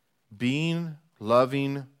 Being,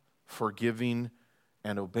 loving, forgiving,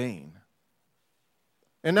 and obeying.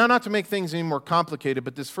 And now, not to make things any more complicated,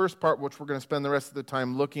 but this first part, which we're going to spend the rest of the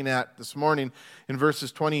time looking at this morning in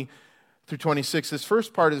verses 20 through 26, this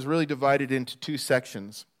first part is really divided into 2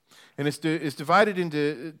 sections. And it's divided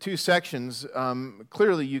into 2 sections.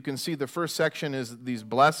 Clearly, you can see the first section is these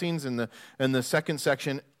blessings, and the second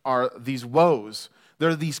section are these woes. There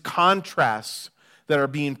are these contrasts that are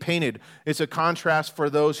being painted. It's a contrast for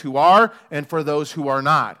those who are and for those who are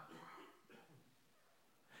not.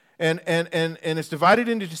 And it's divided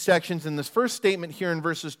into 2 sections. In this first statement here in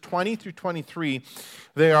verses 20 through 23,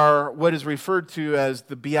 they are what is referred to as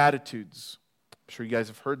the Beatitudes. I'm sure you guys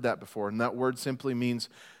have heard that before. And that word simply means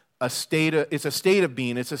it's a state of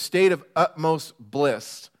being. It's a state of utmost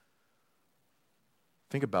bliss.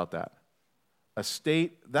 Think about that. A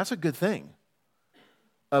state, that's a good thing.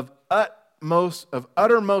 Of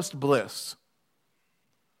uttermost bliss.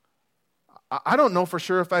 I don't know for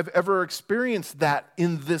sure if I've ever experienced that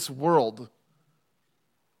in this world,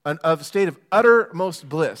 a state of uttermost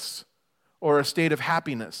bliss or a state of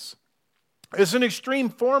happiness. It's an extreme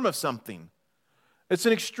form of something. It's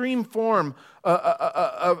an extreme form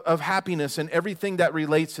of happiness and everything that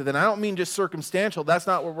relates to that. And I don't mean just circumstantial. That's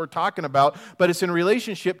not what we're talking about. But it's in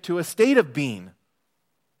relationship to a state of being.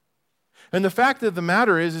 And the fact of the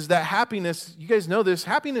matter is that happiness, you guys know this,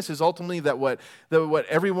 happiness is ultimately what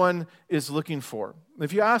everyone is looking for.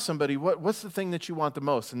 If you ask somebody, what's the thing that you want the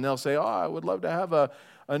most? And they'll say, I would love to have a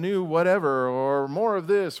new whatever, or more of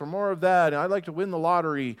this, or more of that, and I'd like to win the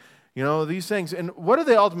lottery, these things. And what are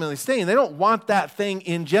they ultimately saying? They don't want that thing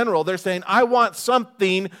in general. They're saying, I want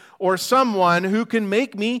something or someone who can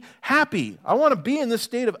make me happy. I want to be in this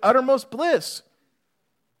state of uttermost bliss.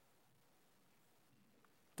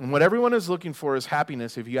 And what everyone is looking for is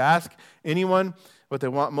happiness. If you ask anyone what they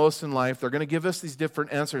want most in life, they're going to give us these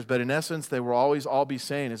different answers. But in essence, they will always all be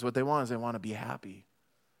saying is what they want is they want to be happy.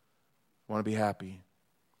 Want to be happy.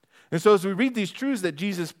 And so as we read these truths that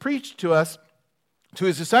Jesus preached to us, to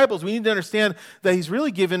his disciples, we need to understand that he's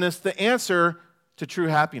really given us the answer to true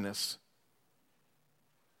happiness.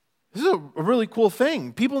 This is a really cool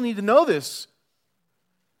thing. People need to know this.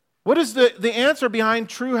 What is the answer behind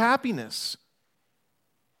true happiness?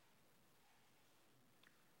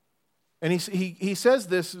 And he says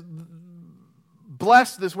this,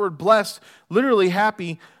 blessed, this word blessed, literally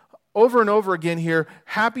happy, over and over again here.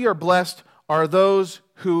 Happy or blessed are those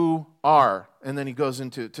who are. And then he goes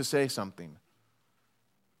into to say something.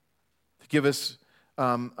 To give us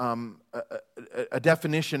a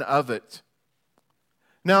definition of it.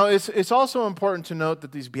 Now, it's also important to note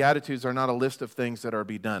that these Beatitudes are not a list of things that are to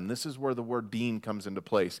be done. This is where the word being comes into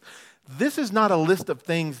place. This is not a list of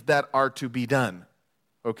things that are to be done.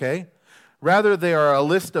 Okay? Rather, they are a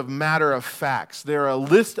list of matter of facts. They're a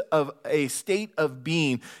list of a state of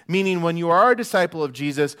being, meaning when you are a disciple of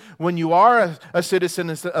Jesus, when you are a citizen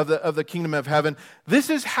of the kingdom of heaven, this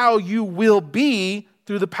is how you will be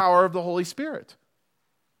through the power of the Holy Spirit.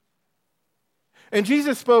 And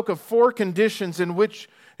Jesus spoke of 4 conditions in which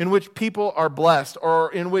people are blessed,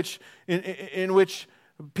 or in which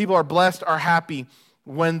people are blessed, are happy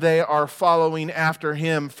when they are following after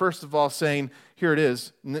him. First of all, saying, here it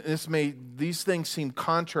is. These things seem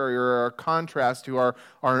contrary or a contrast to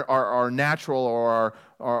our natural or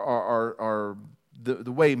our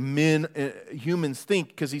the way humans think.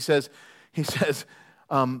 Because he says,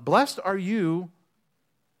 blessed are you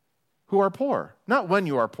who are poor. Not when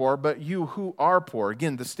you are poor, but you who are poor.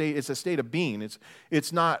 Again, it's a state of being.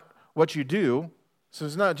 It's not what you do. So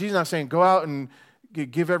Jesus is not saying go out and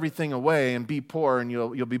give everything away and be poor and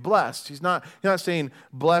you'll be blessed. He's not saying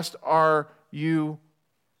blessed are you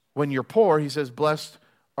when you're poor. He says blessed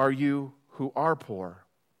are you who are poor.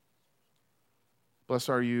 Blessed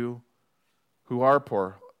are you who are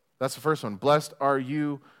poor. That's the first one. Blessed are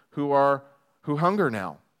you who hunger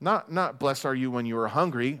now. Not blessed are you when you are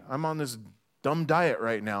hungry. I'm on this dumb diet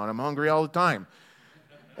right now, and I'm hungry all the time.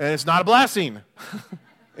 And it's not a blessing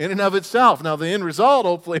in and of itself. Now, the end result,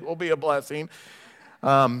 hopefully, will be a blessing.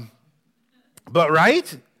 But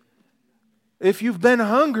right? If you've been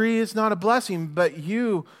hungry, it's not a blessing. But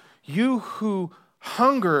you who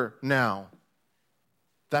hunger now,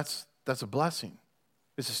 that's a blessing.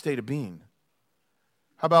 It's a state of being.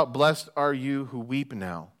 How about blessed are you who weep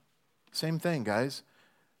now? Same thing, guys.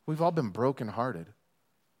 We've all been brokenhearted.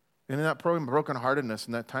 And in that brokenheartedness,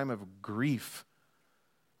 in that time of grief,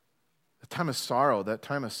 the time of sorrow, that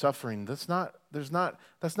time of suffering, there's no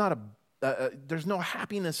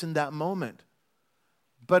happiness in that moment.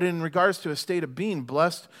 But in regards to a state of being,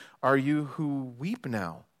 blessed are you who weep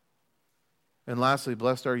now. And lastly,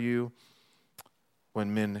 blessed are you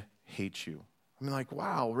when men hate you. I mean, like,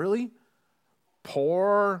 wow, really?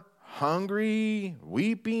 Poor, hungry,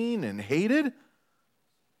 weeping, and hated?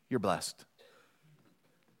 You're blessed.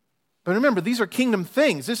 But remember, these are kingdom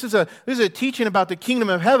things. This is a teaching about the kingdom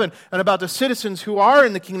of heaven and about the citizens who are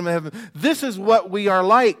in the kingdom of heaven. This is what we are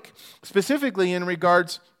like, specifically in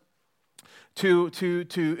regards or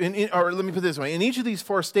let me put it this way. In each of these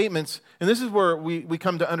four statements, and this is where we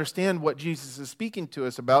come to understand what Jesus is speaking to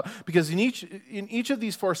us about, because in each of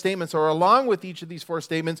these four statements, or along with each of these four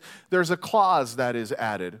statements, there's a clause that is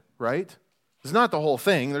added, right? It's not the whole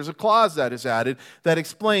thing. There's a clause that is added that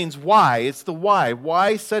explains why. It's the why.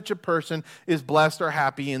 Why such a person is blessed or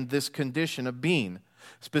happy in this condition of being.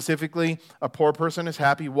 Specifically, a poor person is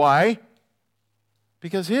happy. Why?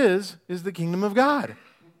 Because his is the kingdom of God.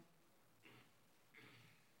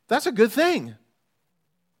 That's a good thing.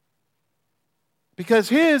 Because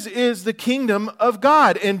his is the kingdom of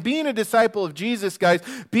God. And being a disciple of Jesus, guys,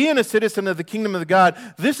 being a citizen of the kingdom of God,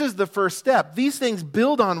 this is the first step. These things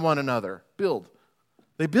build on one another.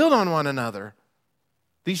 They build on one another.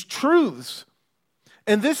 These truths.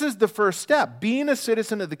 And this is the first step. Being a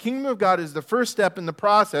citizen of the kingdom of God is the first step in the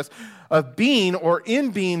process of being or in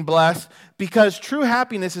being blessed, because true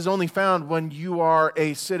happiness is only found when you are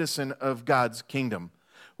a citizen of God's kingdom,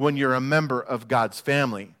 when you're a member of God's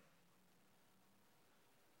family.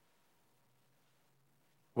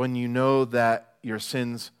 When you know that your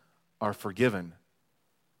sins are forgiven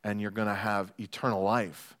and you're going to have eternal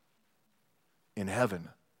life in heaven.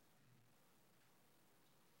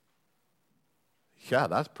 Yeah,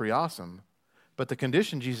 that's pretty awesome. But the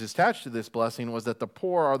condition Jesus attached to this blessing was that the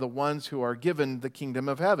poor are the ones who are given the kingdom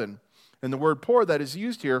of heaven. And the word poor that is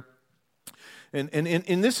used here, and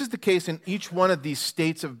this is the case in each one of these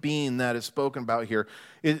states of being that is spoken about here,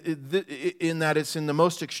 in that it's in the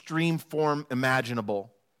most extreme form imaginable.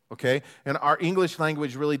 Okay? And our English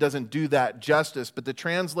language really doesn't do that justice, but the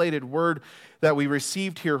translated word that we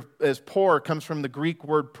received here as poor comes from the Greek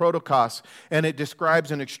word protokos, and it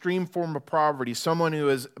describes an extreme form of poverty, someone who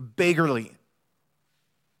is beggarly.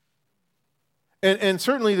 And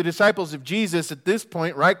certainly the disciples of Jesus at this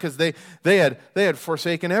point, right, because they had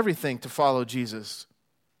forsaken everything to follow Jesus.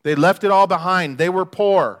 They left it all behind. They were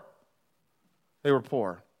poor. They were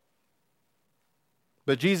poor.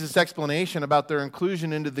 But Jesus' explanation about their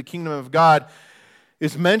inclusion into the kingdom of God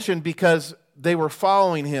is mentioned because they were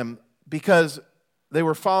following him. Because they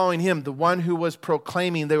were following him, the one who was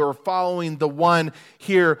proclaiming. They were following the one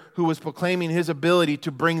here who was proclaiming his ability to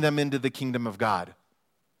bring them into the kingdom of God.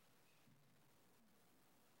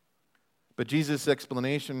 But Jesus'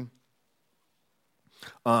 explanation,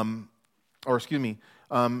 and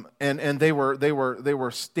they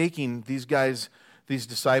were staking these guys, these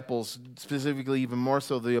disciples, specifically even more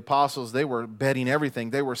so the apostles. They were betting everything.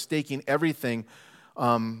 They were staking everything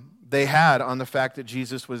they had on the fact that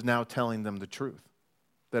Jesus was now telling them the truth.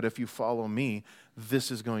 That if you follow me, this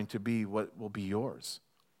is going to be what will be yours.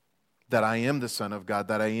 That I am the Son of God,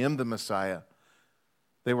 that I am the Messiah.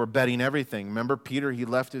 They were betting everything. Remember, Peter, he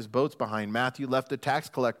left his boats behind. Matthew left the tax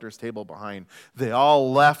collector's table behind. They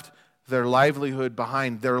all left their livelihood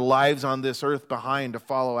behind, their lives on this earth behind to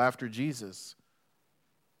follow after Jesus.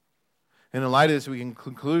 And in light of this, we can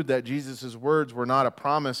conclude that Jesus' words were not a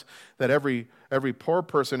promise that every poor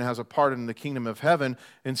person has a part in the kingdom of heaven.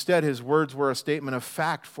 Instead, his words were a statement of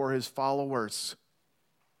fact for his followers.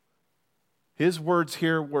 His words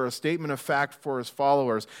here were a statement of fact for his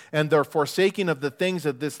followers. And their forsaking of the things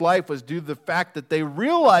of this life was due to the fact that they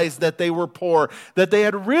realized that they were poor, that they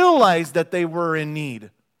had realized that they were in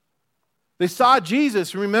need. They saw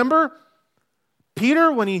Jesus, remember?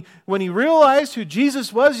 Peter, when he realized who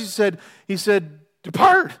Jesus was, he said,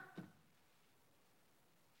 "Depart.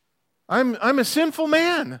 I'm a sinful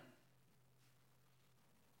man."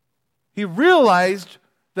 He realized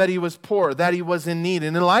that he was poor, that he was in need.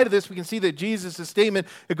 And in light of this, we can see that Jesus' statement,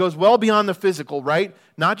 it goes well beyond the physical, right?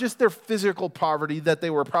 Not just their physical poverty that they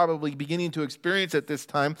were probably beginning to experience at this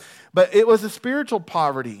time, but it was a spiritual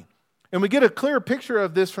poverty. And we get a clear picture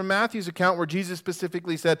of this from Matthew's account where Jesus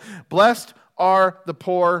specifically said, "Blessed are the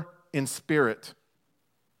poor in spirit."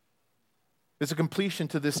 It's a completion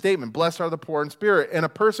to this statement. Blessed are the poor in spirit. And a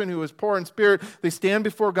person who is poor in spirit, they stand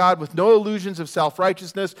before God with no illusions of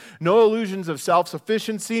self-righteousness, no illusions of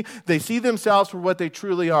self-sufficiency. They see themselves for what they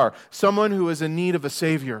truly are. Someone who is in need of a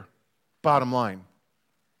Savior. Bottom line.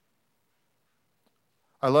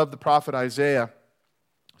 I love the prophet Isaiah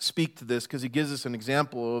speak to this because he gives us an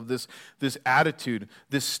example of this attitude,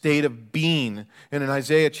 this state of being. And in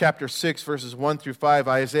Isaiah chapter 6, verses 1 through 5,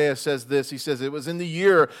 Isaiah says this. He says, "It was in the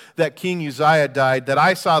year that King Uzziah died that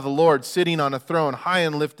I saw the Lord sitting on a throne high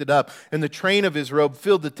and lifted up, and the train of his robe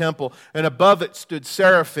filled the temple, and above it stood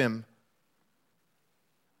seraphim."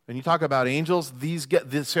 And you talk about angels,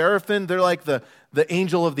 the seraphim, they're like the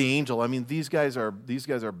angel of the angel. I mean, these guys are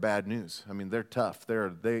bad news. I mean, they're tough.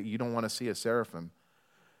 You don't want to see a seraphim.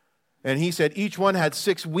 And he said each one had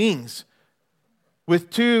 6 wings. With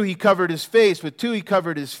 2 he covered his face, with 2 he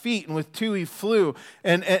covered his feet, and with 2 he flew.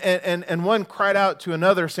 And one cried out to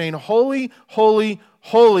another, saying, "Holy, holy,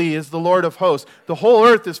 holy is the Lord of hosts. The whole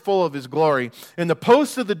earth is full of his glory." And the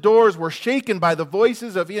posts of the doors were shaken by the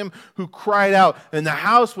voices of him who cried out, and the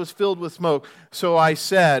house was filled with smoke. So I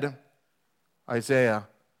said, Isaiah,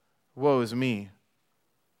 "Woe is me,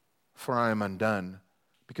 for I am undone,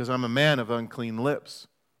 because I'm a man of unclean lips.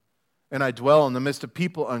 And I dwell in the midst of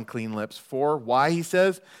people unclean lips." For why, he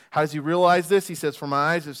says? How does he realize this? He says, "For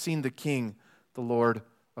my eyes have seen the King, the Lord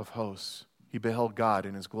of hosts." He beheld God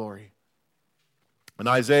in his glory. And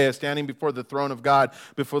Isaiah, standing before the throne of God,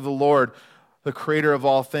 before the Lord, the creator of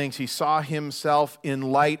all things, he saw himself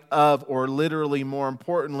in light of, or literally more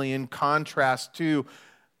importantly, in contrast to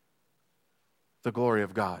the glory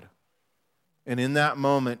of God. And in that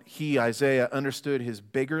moment, Isaiah, understood his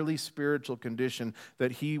beggarly spiritual condition,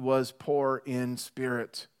 that he was poor in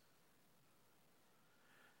spirit.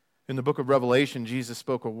 In the book of Revelation, Jesus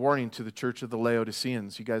spoke a warning to the church of the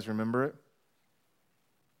Laodiceans. You guys remember it?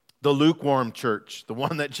 The lukewarm church, the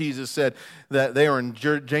one that Jesus said that they were in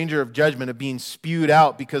danger of judgment, of being spewed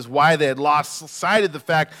out, because why? They had lost sight of the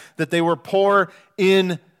fact that they were poor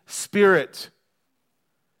in spirit.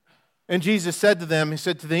 And Jesus said to them, he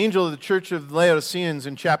said to the angel of the church of the Laodiceans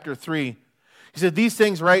in chapter 3, he said, "These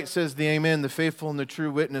things write, says the Amen, the faithful and the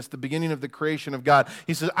true witness, the beginning of the creation of God."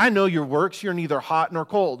 He says, "I know your works. You're neither hot nor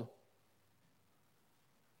cold."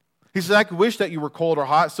 He says, "I could wish that you were cold or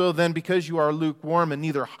hot. So then, because you are lukewarm and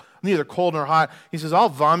neither cold nor hot," he says, "I'll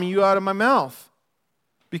vomit you out of my mouth.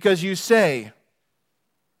 Because you say,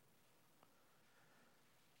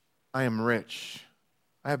 'I am rich.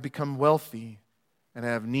 I have become wealthy, and I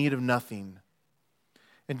have need of nothing.'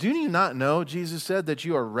 And do you not know," Jesus said, "that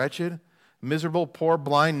you are wretched, miserable, poor,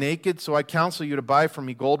 blind, naked? So I counsel you to buy from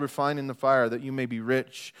me gold refined in the fire, that you may be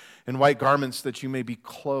rich, and white garments, that you may be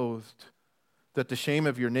clothed, that the shame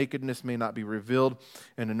of your nakedness may not be revealed,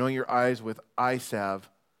 and anoint your eyes with eye salve,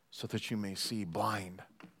 so that you may see." Blind.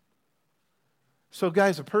 So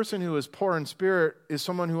guys, a person who is poor in spirit is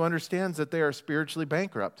someone who understands that they are spiritually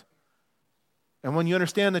bankrupt. And when you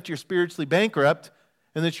understand that you're spiritually bankrupt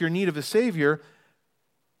and that you're in need of a Savior,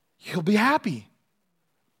 you'll be happy.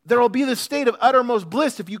 There will be this state of uttermost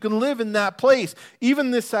bliss if you can live in that place,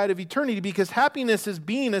 even this side of eternity, because happiness is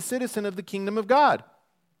being a citizen of the kingdom of God.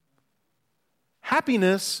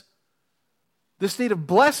 Happiness, the state of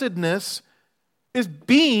blessedness, is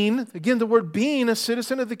being, again, the word being, a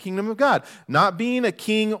citizen of the kingdom of God. Not being a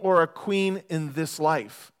king or a queen in this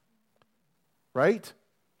life. Right?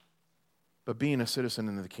 But being a citizen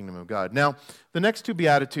in the kingdom of God. Now, the next 2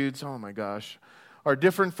 Beatitudes, oh my gosh, are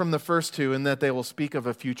different from the first 2 in that they will speak of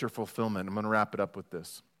a future fulfillment. I'm going to wrap it up with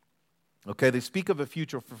this. Okay, they speak of a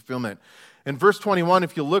future fulfillment. In verse 21,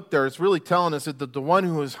 if you look there, it's really telling us that the one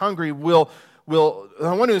who is hungry the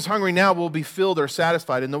one who is hungry now will be filled or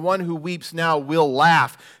satisfied, and the one who weeps now will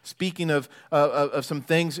laugh. Speaking of some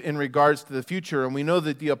things in regards to the future, and we know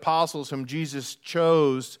that the apostles whom Jesus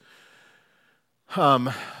chose,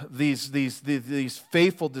 these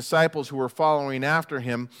faithful disciples who were following after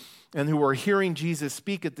him and who were hearing Jesus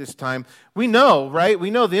speak at this time, we know, right?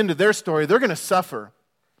 We know the end of their story. They're going to suffer.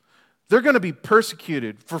 They're going to be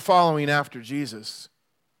persecuted for following after Jesus.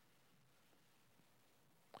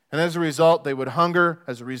 And as a result, they would hunger.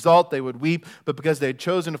 As a result, they would weep. But because they had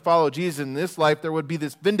chosen to follow Jesus in this life, there would be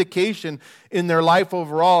this vindication in their life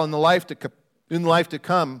overall, in the life to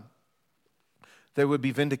come. They would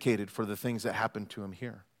be vindicated for the things that happened to him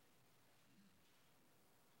here.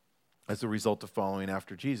 as a result of following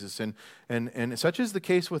after Jesus. And such is the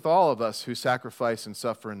case with all of us who sacrifice and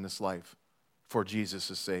suffer in this life for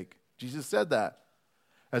Jesus' sake. Jesus said that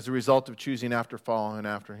as a result of choosing after following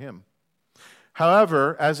after him.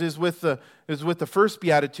 However, as is with the first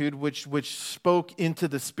beatitude, which spoke into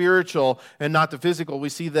the spiritual and not the physical, we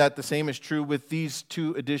see that the same is true with these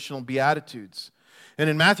two additional beatitudes. And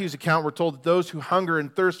in Matthew's account, we're told that those who hunger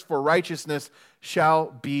and thirst for righteousness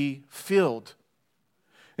shall be filled.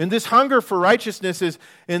 And this hunger for righteousness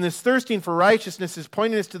and this thirsting for righteousness is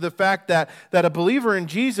pointing us to the fact that a believer in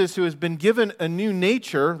Jesus who has been given a new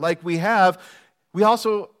nature, like we have, we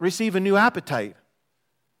also receive a new appetite.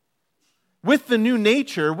 With the new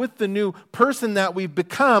nature, with the new person that we've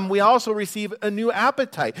become, we also receive a new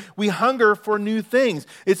appetite. We hunger for new things.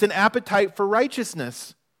 It's an appetite for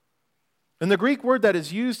righteousness. And the Greek word that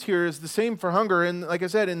is used here is the same for hunger, and like I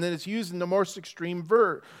said, and then it's used in the most extreme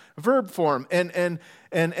verb form. And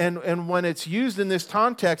when it's used in this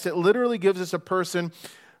context, it literally gives us a person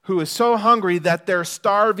who is so hungry that they're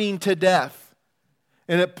starving to death.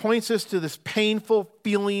 And it points us to this painful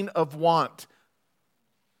feeling of want.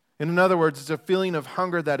 And in other words, it's a feeling of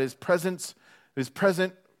hunger that is present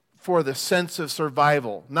for the sense of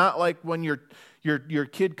survival. Not like when your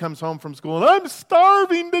kid comes home from school and I'm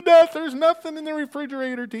starving to death. There's nothing in the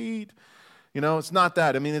refrigerator to eat. You know, it's not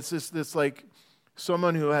that. I mean, it's just this like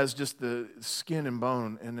someone who has just the skin and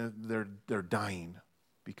bone and they're dying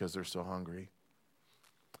because they're so hungry.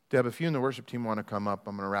 Deb, if you and the worship team want to come up,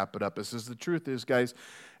 I'm going to wrap it up. The truth is, guys,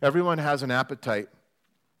 everyone has an appetite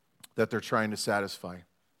that they're trying to satisfy.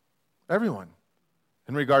 Everyone,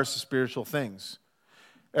 in regards to spiritual things.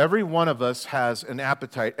 Every one of us has an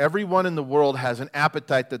appetite. Everyone in the world has an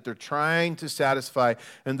appetite that they're trying to satisfy.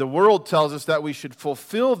 And the world tells us that we should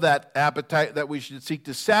fulfill that appetite, that we should seek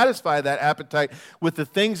to satisfy that appetite with the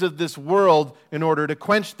things of this world in order to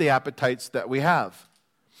quench the appetites that we have.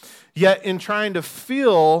 Yet in trying to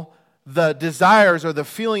feel the desires or the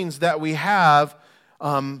feelings that we have,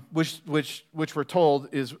 which we're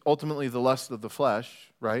told is ultimately the lust of the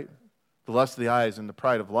flesh, right? The lust of the eyes and the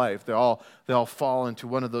pride of life. They all fall into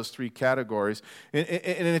one of those three categories. In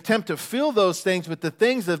an attempt to fill those things with the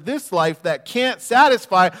things of this life that can't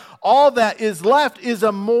satisfy, all that is left is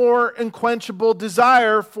a more unquenchable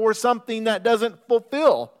desire for something that doesn't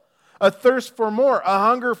fulfill. A thirst for more, a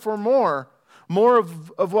hunger for more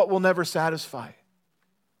of what will never satisfy.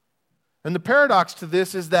 And the paradox to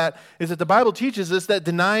this is that the Bible teaches us that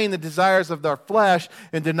denying the desires of our flesh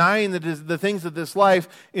and denying the things of this life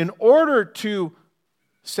in order to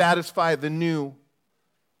satisfy the new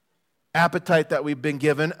appetite that we've been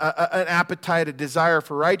given, an appetite, a desire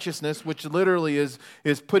for righteousness, which literally is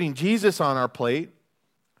putting Jesus on our plate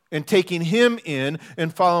and taking him in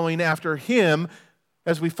and following after him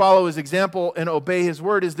as we follow his example and obey his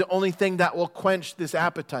word is the only thing that will quench this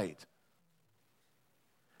appetite.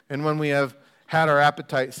 And when we have had our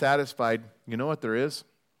appetite satisfied, you know what there is?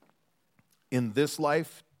 In this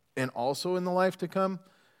life and also in the life to come,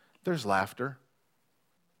 there's laughter.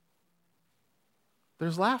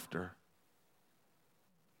 There's laughter.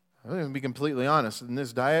 I'm going to be completely honest. In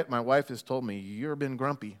this diet, my wife has told me, you've been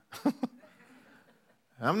grumpy.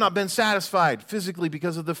 I've not been satisfied physically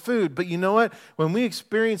because of the food. But you know what? When we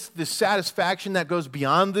experience this satisfaction that goes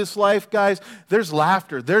beyond this life, guys, there's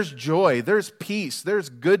laughter, there's joy, there's peace, there's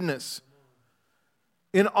goodness.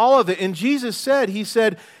 In all of it. And Jesus said, He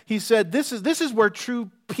said, this is where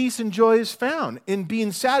true peace and joy is found, in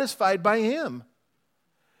being satisfied by him.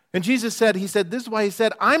 And Jesus said, this is why he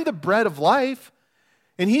said, I'm the bread of life.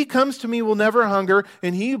 And he comes to me will never hunger,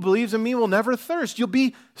 and he who believes in me will never thirst. You'll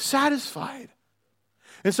be satisfied.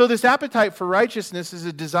 And so this appetite for righteousness is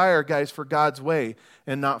a desire, guys, for God's way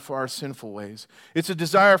and not for our sinful ways. It's a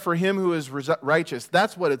desire for him who is righteous.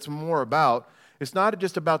 That's what it's more about. It's not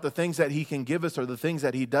just about the things that he can give us or the things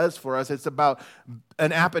that he does for us. It's about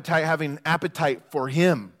having an appetite for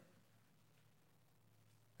him.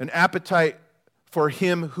 An appetite for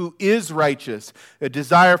him who is righteous, a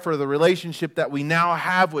desire for the relationship that we now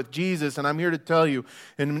have with Jesus. And I'm here to tell you,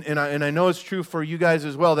 and I know it's true for you guys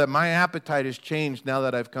as well, that my appetite has changed now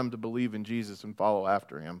that I've come to believe in Jesus and follow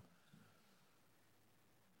after him.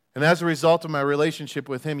 And as a result of my relationship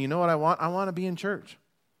with him, you know what I want? I want to be in church.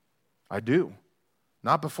 I do.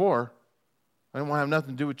 Not before. I don't want to have nothing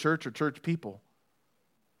to do with church or church people.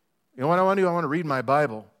 You know what I want to do? I want to read my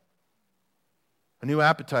Bible. A new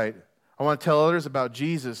appetite. I want to tell others about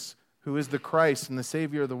Jesus, who is the Christ and the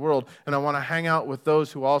Savior of the world. And I want to hang out with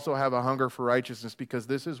those who also have a hunger for righteousness, because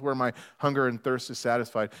this is where my hunger and thirst is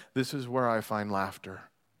satisfied. This is where I find laughter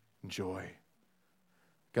and joy.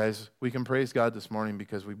 Guys, we can praise God this morning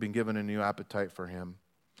because we've been given a new appetite for him.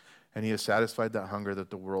 and he has satisfied that hunger that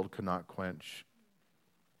the world could not quench.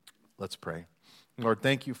 Let's pray. Lord,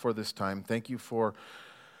 thank you for this time. Thank you for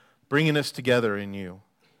bringing us together in you.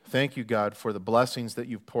 Thank you, God, for the blessings that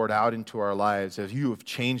you've poured out into our lives as you have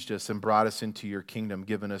changed us and brought us into your kingdom,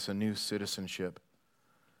 given us a new citizenship.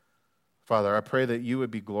 Father, I pray that you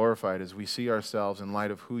would be glorified as we see ourselves in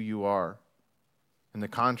light of who you are, in the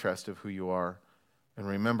contrast of who you are, and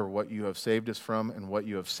remember what you have saved us from and what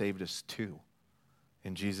you have saved us to.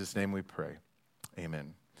 In Jesus' name we pray.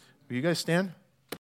 Amen. Will you guys stand?